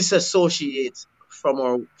to disassociate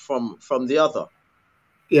from the other.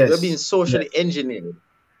 Yes. We're being socially engineered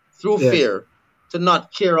through fear to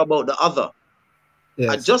not care about the other.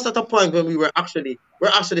 Yes. And just at a point when we're actually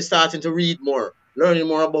starting to read more, learning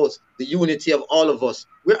more about the unity of all of us.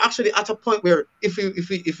 We're actually at a point where if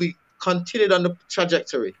we continued on the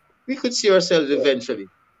trajectory, we could see ourselves eventually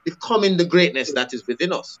becoming the greatness that is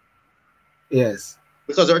within us. Yes.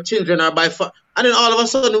 Because our children are by far, and then all of a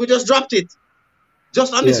sudden we just dropped it.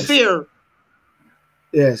 Just on this fear.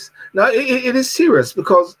 Yes. Now it is serious,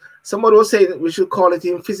 because somebody was saying that we should call it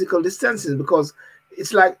in physical distancing, because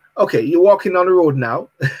it's like, okay, you're walking on the road now.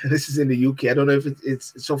 This is in the UK. I don't know if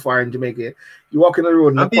it's so far in Jamaica. You walk on the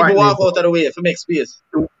road and people walk out of the way to make space.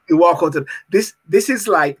 You walk out of this is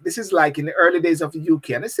like in the early days of the UK,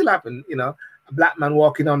 and it still happen, you know. A black man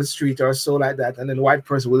walking on the street or so like that, and then a white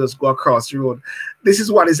person will just go across the road. This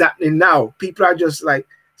is what is happening now. People are just like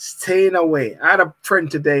staying away. I had a friend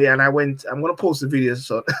today, and I'm gonna post the video,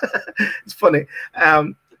 so it's funny.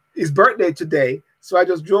 His birthday today, so I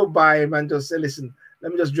just drove by him and just said, listen,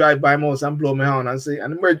 let me just drive by most and blow my horn and say,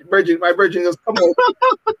 and my virgin just come out.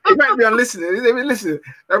 He might be on listening. Listen,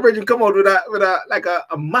 my virgin come out with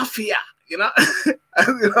a mafia, you know.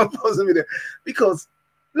 You know, post the video, because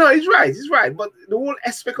no, he's right. But the whole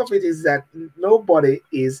aspect of it is that nobody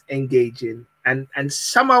is engaging, and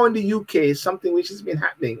somehow in the UK, something which has been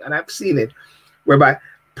happening, and I've seen it, whereby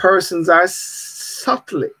persons are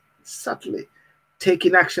subtly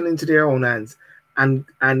taking action into their own hands and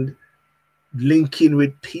linking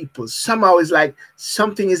with people. Somehow it's like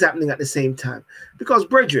something is happening at the same time. Because,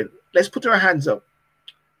 brethren, let's put our hands up.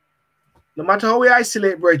 No matter how we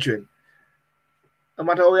isolate, brethren, no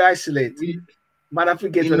matter how we isolate, we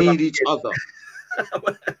need each other.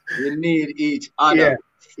 We need each other.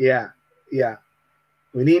 Yeah.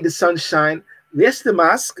 We need the sunshine. Yes, the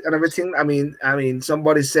mask and everything. I mean,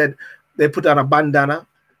 somebody said they put on a bandana,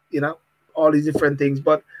 you know, all these different things.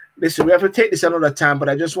 But listen, we have to take this another time. But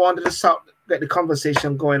I just wanted to get the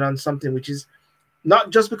conversation going on something which is not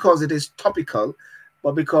just because it is topical,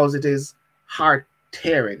 but because it is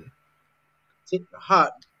heart-tearing.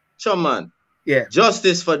 Man. Yeah.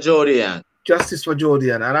 Justice for Jodian. Justice for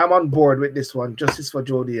Jodian. And I'm on board with this one. Justice for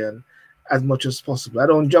Jodian as much as possible. I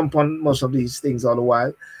don't jump on most of these things all the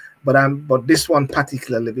while, but this one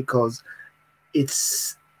particularly, because it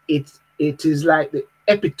is like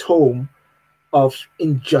epitome of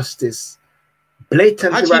injustice,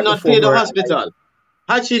 blatantly Had she right not before paid the her hospital,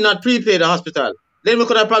 had she not prepaid the hospital, then we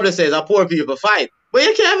could have probably said that poor people fight. But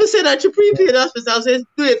you can't even say that you prepaid the hospital. Says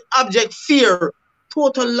do it abject fear,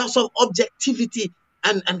 total loss of objectivity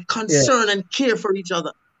and concern and care for each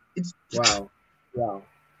other. It's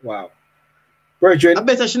wow. Virgin. I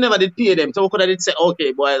bet she never did pay them. So we could have did say,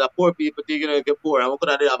 okay, boy, the poor people think if you're poor, and we could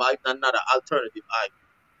have did have another alternative.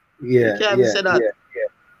 You can't even say that.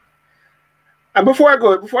 And before I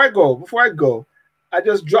go, I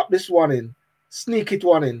just drop this one in, sneak it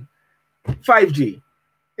one in. 5G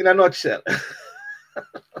in a nutshell.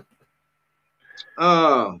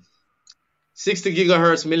 60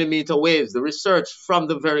 gigahertz millimeter waves. The research from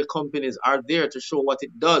the very companies are there to show what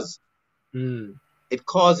it does. It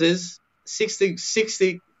causes 60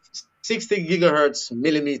 gigahertz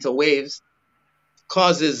millimeter waves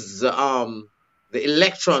causes the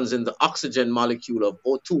electrons in the oxygen molecule of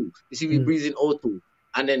O2. You see, we breathe in O2,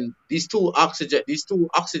 and then these two oxygen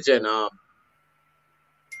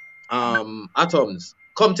atoms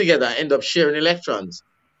come together and end up sharing electrons.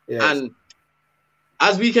 Yes. And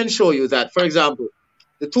as we can show you that, for example,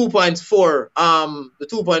 the 2.4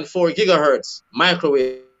 gigahertz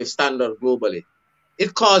microwave standard globally,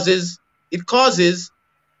 it causes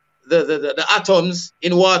the atoms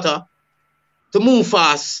in water to move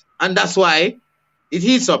fast, and that's why it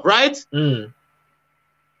heats up, right? And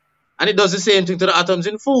it does the same thing to the atoms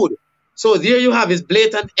in food. So there you have is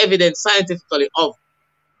blatant evidence scientifically of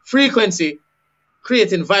frequency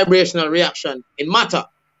creating vibrational reaction in matter.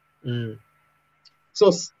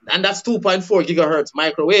 So, and that's 2.4 gigahertz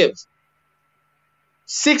microwaves.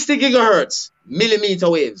 60 gigahertz millimeter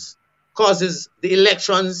waves causes the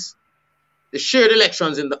electrons, the shared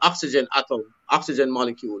electrons in the oxygen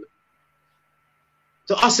molecule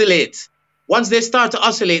to oscillate. Once they start to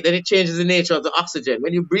oscillate, then it changes the nature of the oxygen.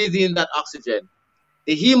 When you breathe in that oxygen,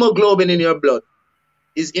 the hemoglobin in your blood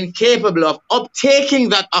is incapable of uptaking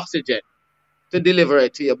that oxygen to deliver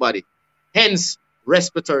it to your body. Hence,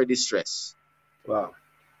 respiratory distress. Wow.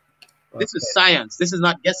 This is science. This is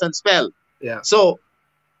not guess and spell. Yeah. So,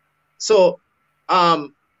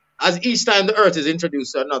 as each time the earth is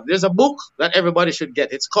introduced to another, there's a book that everybody should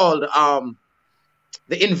get. It's called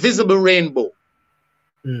The Invisible Rainbow.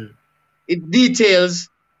 It details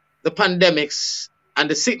the pandemics and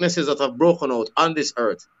the sicknesses that have broken out on this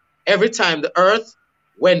earth. Every time the earth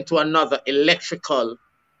went to another electrical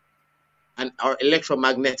or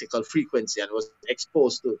electromagnetical frequency and was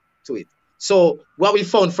exposed to it. So what we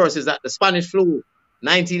found first is that the Spanish flu,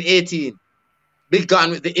 1918,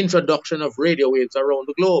 began with the introduction of radio waves around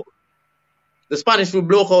the globe. The Spanish flu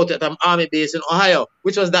broke out at an army base in Ohio,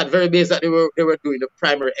 which was that very base that they were doing the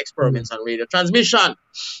primary experiments on radio transmission.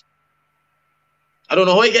 I don't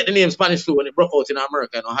know how you get the name Spanish flu when it broke out in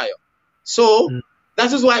America and Ohio. So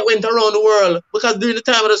that is why it went around the world, because during the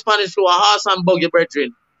time of the Spanish flu, a horse and buggy,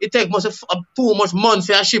 brethren, it takes too much months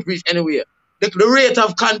for a ship reach anywhere. The rate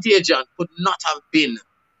of contagion could not have been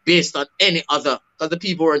based on any other, because the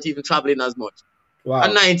people weren't even traveling as much. Wow.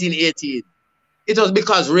 In 1918, it was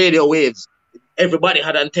because radio waves, everybody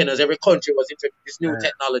had antennas, every country was into this new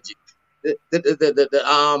technology.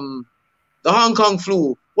 The Hong Kong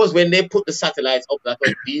flu was when they put the satellites up that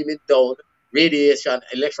was beaming down radiation,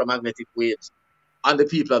 electromagnetic waves on the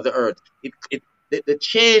people of the earth. The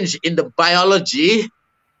change in the biology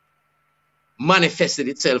manifested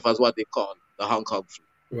itself as what they call the Hong Kong flu.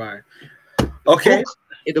 Right. Okay.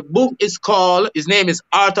 The book is called, his name is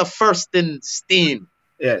Arthur Furstenstein.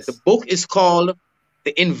 Yes. The book is called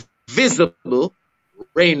The Invisible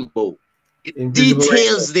Rainbow. It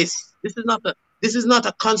details this. This is not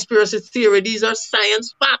a conspiracy theory. These are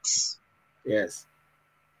science facts. Yes.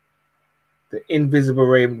 The Invisible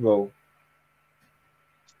Rainbow.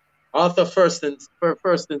 Arthur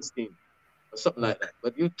Furstenstein. Or something like that.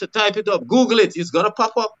 But you type it up, Google it, it's gonna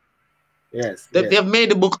pop up. Yes. They have made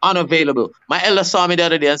the book unavailable. My elder saw me the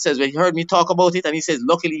other day and says, when he heard me talk about it, and he says,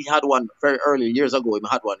 luckily he had one very early, years ago, he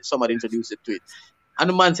had one. Somebody introduced it to it. And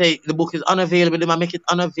the man say the book is unavailable, they might make it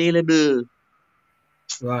unavailable.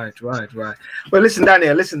 Right. Well, listen,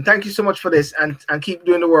 Daneyel, thank you so much for this, and keep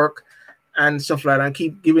doing the work and stuff like that, and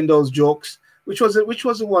keep giving those jokes. Which was the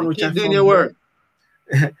one which keep doing your work.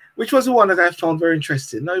 Which was the one that I found very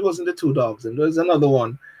interesting. No, it wasn't the two dogs, and there's another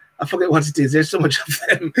one. I forget what it is. There's so much of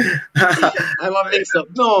them. I'm a mix up.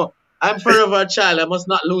 No, I'm forever a child. I must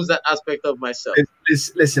not lose that aspect of myself.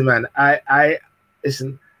 Listen, man. I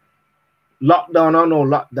listen. Lockdown or no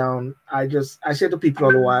lockdown, I say to people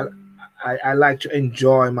all the while, I like to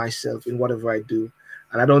enjoy myself in whatever I do.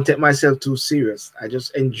 and I don't take myself too serious. I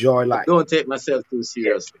just enjoy life. Don't take myself too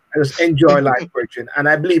seriously. I just enjoy life, Bertrand. And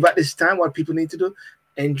I believe at this time, what people need to do,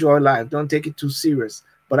 enjoy life. Don't take it too serious.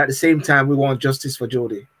 But at the same time, we want justice for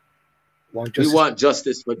Jody. We want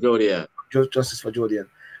justice for Jody. Justice for Jody.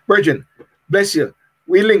 Bertrand, bless you.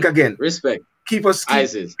 We link again. Respect. Keep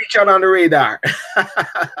reach out on the radar.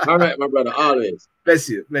 All right, my brother, always. Bless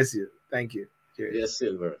you. Bless you. Thank you. Cheers. Yes,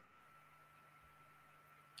 Silver.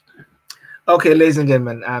 Okay, ladies and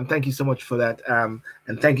gentlemen, thank you so much for that.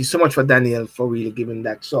 And thank you so much for Daneyel for really giving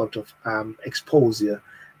that sort of exposure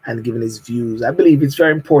and giving his views. I believe it's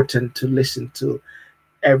very important to listen to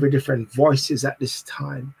every different voices at this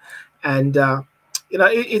time. And, you know,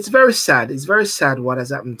 it's very sad. It's very sad what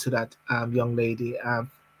has happened to that young lady.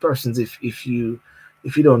 Persons, if you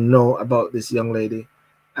don't know about this young lady,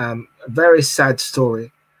 a very sad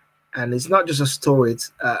story. And it's not just a story,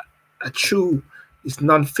 it's a true, it's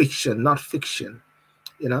non-fiction, not fiction,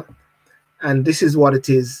 you know. And this is what it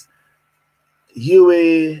is.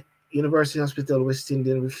 UA, University Hospital, West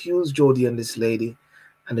Indian, refused Jody and this lady,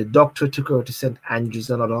 and the doctor took her to St. Andrews,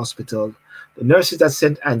 another hospital. The nurses at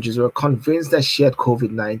St. Andrews were convinced that she had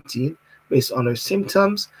COVID-19 based on her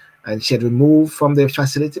symptoms, and she had removed from their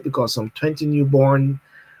facility because some 20 newborn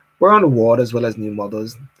were on the ward, as well as new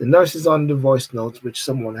mothers. The nurses on the voice notes, which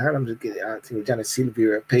someone heard, I'm just getting, I think Janet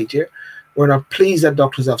Sylvia page here, were not pleased that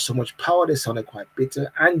doctors have so much power. They sounded quite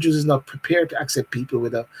bitter. Andrews is not prepared to accept people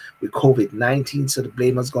with COVID-19, so the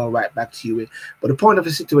blame has gone right back to you. But the point of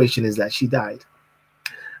the situation is that she died.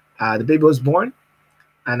 The baby was born,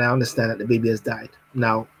 and I understand that the baby has died.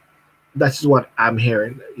 Now, that's what I'm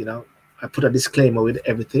hearing. You know, I put a disclaimer with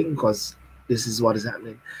everything because this is what is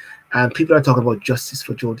happening. And people are talking about justice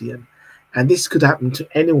for Jody. And this could happen to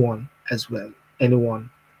anyone as well. Anyone,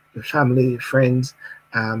 your family, your friends,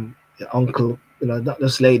 your uncle, you know, not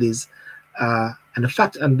just ladies. And the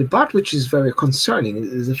fact, and the part which is very concerning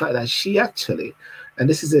is the fact that she actually, and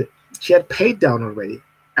this is she had paid down already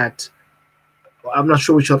at, I'm not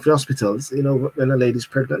sure which of the hospitals, you know, when a lady's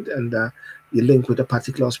pregnant and you link with a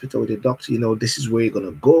particular hospital with a doctor, you know, this is where you're going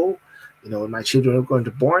to go. You know, when my children are going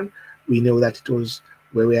to born, we know that it was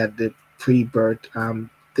where we had the pre-birth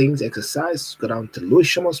things, exercise, go down to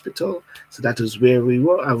Lewisham Hospital. So that was where we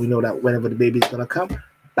were. And we know that whenever the baby is going to come,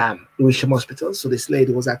 bam, Lewisham Hospital. So this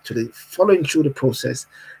lady was actually following through the process,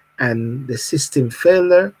 and the system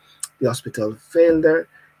failed her, the hospital failed her,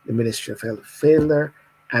 the ministry of health failed her,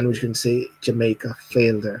 and we can say Jamaica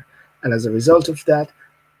failed her. And as a result of that,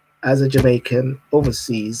 as a Jamaican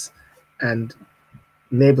overseas and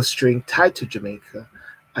neighbor string tied to Jamaica,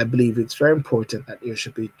 I believe it's very important that there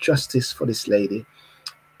should be justice for this lady,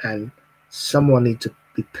 and someone need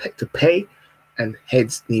to pay, and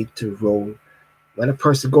heads need to roll. When a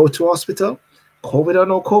person go to hospital, COVID or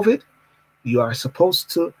no COVID, you are supposed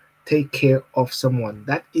to take care of someone.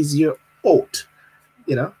 That is your oath,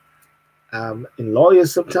 you know. In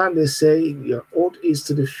lawyers, sometimes they say your oath is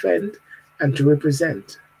to defend and to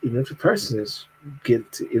represent. Even if the person is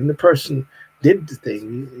guilty, even the person did the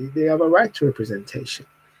thing, they have a right to representation.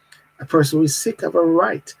 A person who is sick have a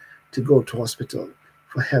right to go to hospital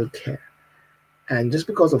for health care. And just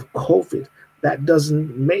because of COVID, that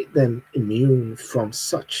doesn't make them immune from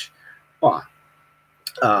such, or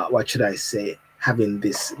what should I say, having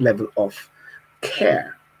this level of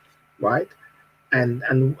care, right? And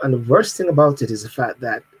the worst thing about it is the fact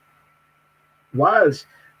that while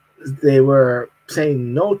they were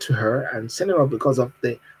saying no to her and sending her because of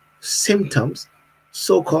the symptoms,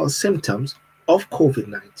 so-called symptoms of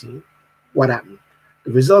COVID-19, what happened?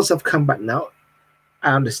 The results have come back now.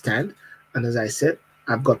 I understand. And as I said,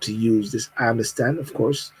 I've got to use this. I understand, of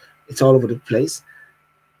course, it's all over the place.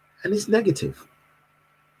 And it's negative.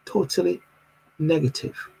 Totally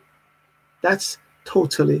negative. That's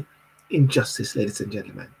totally injustice, ladies and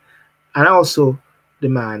gentlemen. And I also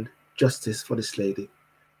demand justice for this lady,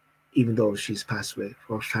 even though she's passed away,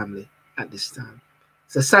 for her family at this time.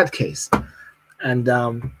 It's a sad case. And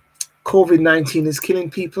COVID-19 is killing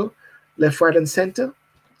people left, right, and center.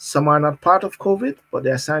 Some are not part of COVID, but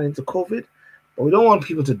they're assigned into COVID. But we don't want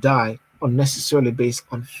people to die unnecessarily based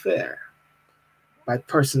on fear by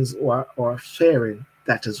persons who are fearing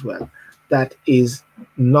that as well. That is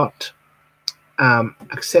not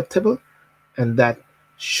acceptable, and that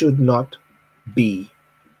should not be.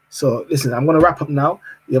 So listen, I'm going to wrap up now.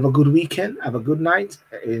 You have a good weekend. Have a good night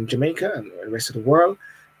in Jamaica and the rest of the world.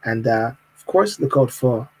 And of course, look out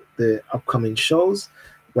for the upcoming shows.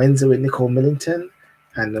 Wednesday with Nicole Millington,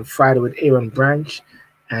 and Friday with Aaron Branch.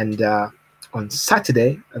 And on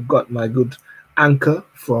Saturday, I've got my good anchor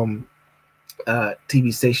from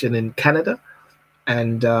TV station in Canada.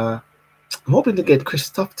 And I'm hoping to get Chris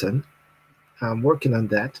Tufton. I'm working on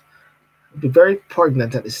that. I'll be very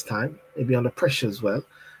pregnant at this time, maybe under pressure as well.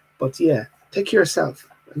 But yeah, take care of yourself.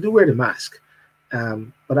 Do wear the mask.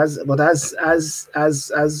 But as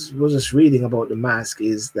was just reading about the mask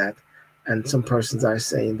is that, and some persons are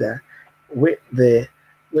saying that with the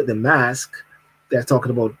mask, they're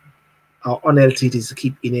talking about how unhealthy it is to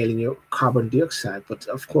keep inhaling your carbon dioxide. But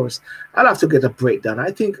of course, I'll have to get a breakdown.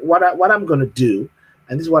 I think what I'm going to do,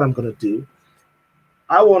 and this is what I'm going to do.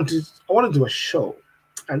 I want to do a show,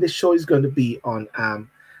 and this show is going to be on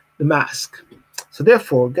the mask. So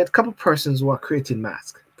therefore, get a couple of persons who are creating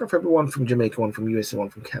masks, preferably one from Jamaica, one from USA, one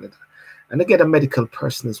from Canada, and then get a medical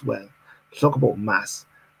person as well to talk about masks.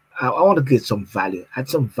 I want to get some value, add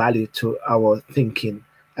some value to our thinking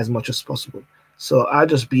as much as possible. So I'll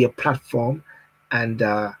just be a platform, and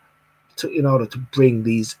in order to bring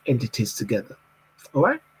these entities together. All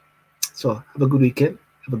right. So have a good weekend,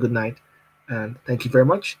 have a good night, and thank you very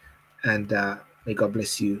much. And may God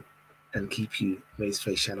bless you and keep you. May His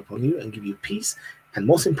face shine upon you and give you peace. And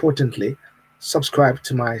most importantly, subscribe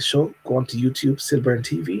to my show. Go on to YouTube, SYLBOURNE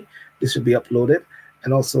TV. This will be uploaded,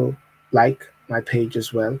 and also like my page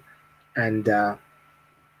as well, and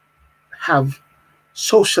have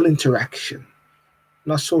social interaction.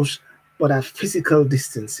 Not social, but a physical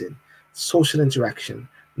distancing. Social interaction,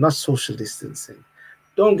 not social distancing.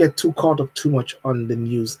 Don't get too caught up too much on the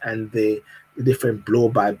news and the different blow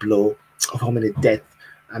by blow of how many deaths.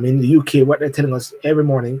 I mean, in the UK, what they're telling us every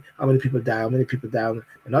morning, how many people die, how many people die. They're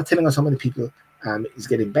not telling us how many people is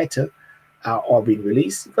getting better or being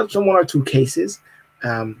released. You've got some 1 or 2 cases.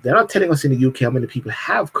 They're not telling us in the UK how many people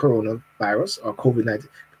have coronavirus or COVID-19,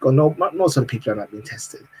 because most of the people are not being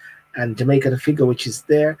tested. And Jamaica, the figure which is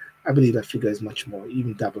there, I believe that figure is much more,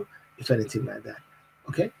 even double, if anything like that.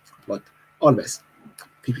 Okay? But all the best.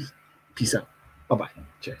 Peace out. Bye-bye.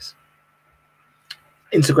 Cheers.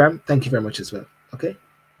 Instagram, thank you very much as well. Okay?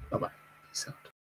 Bye-bye. Peace out.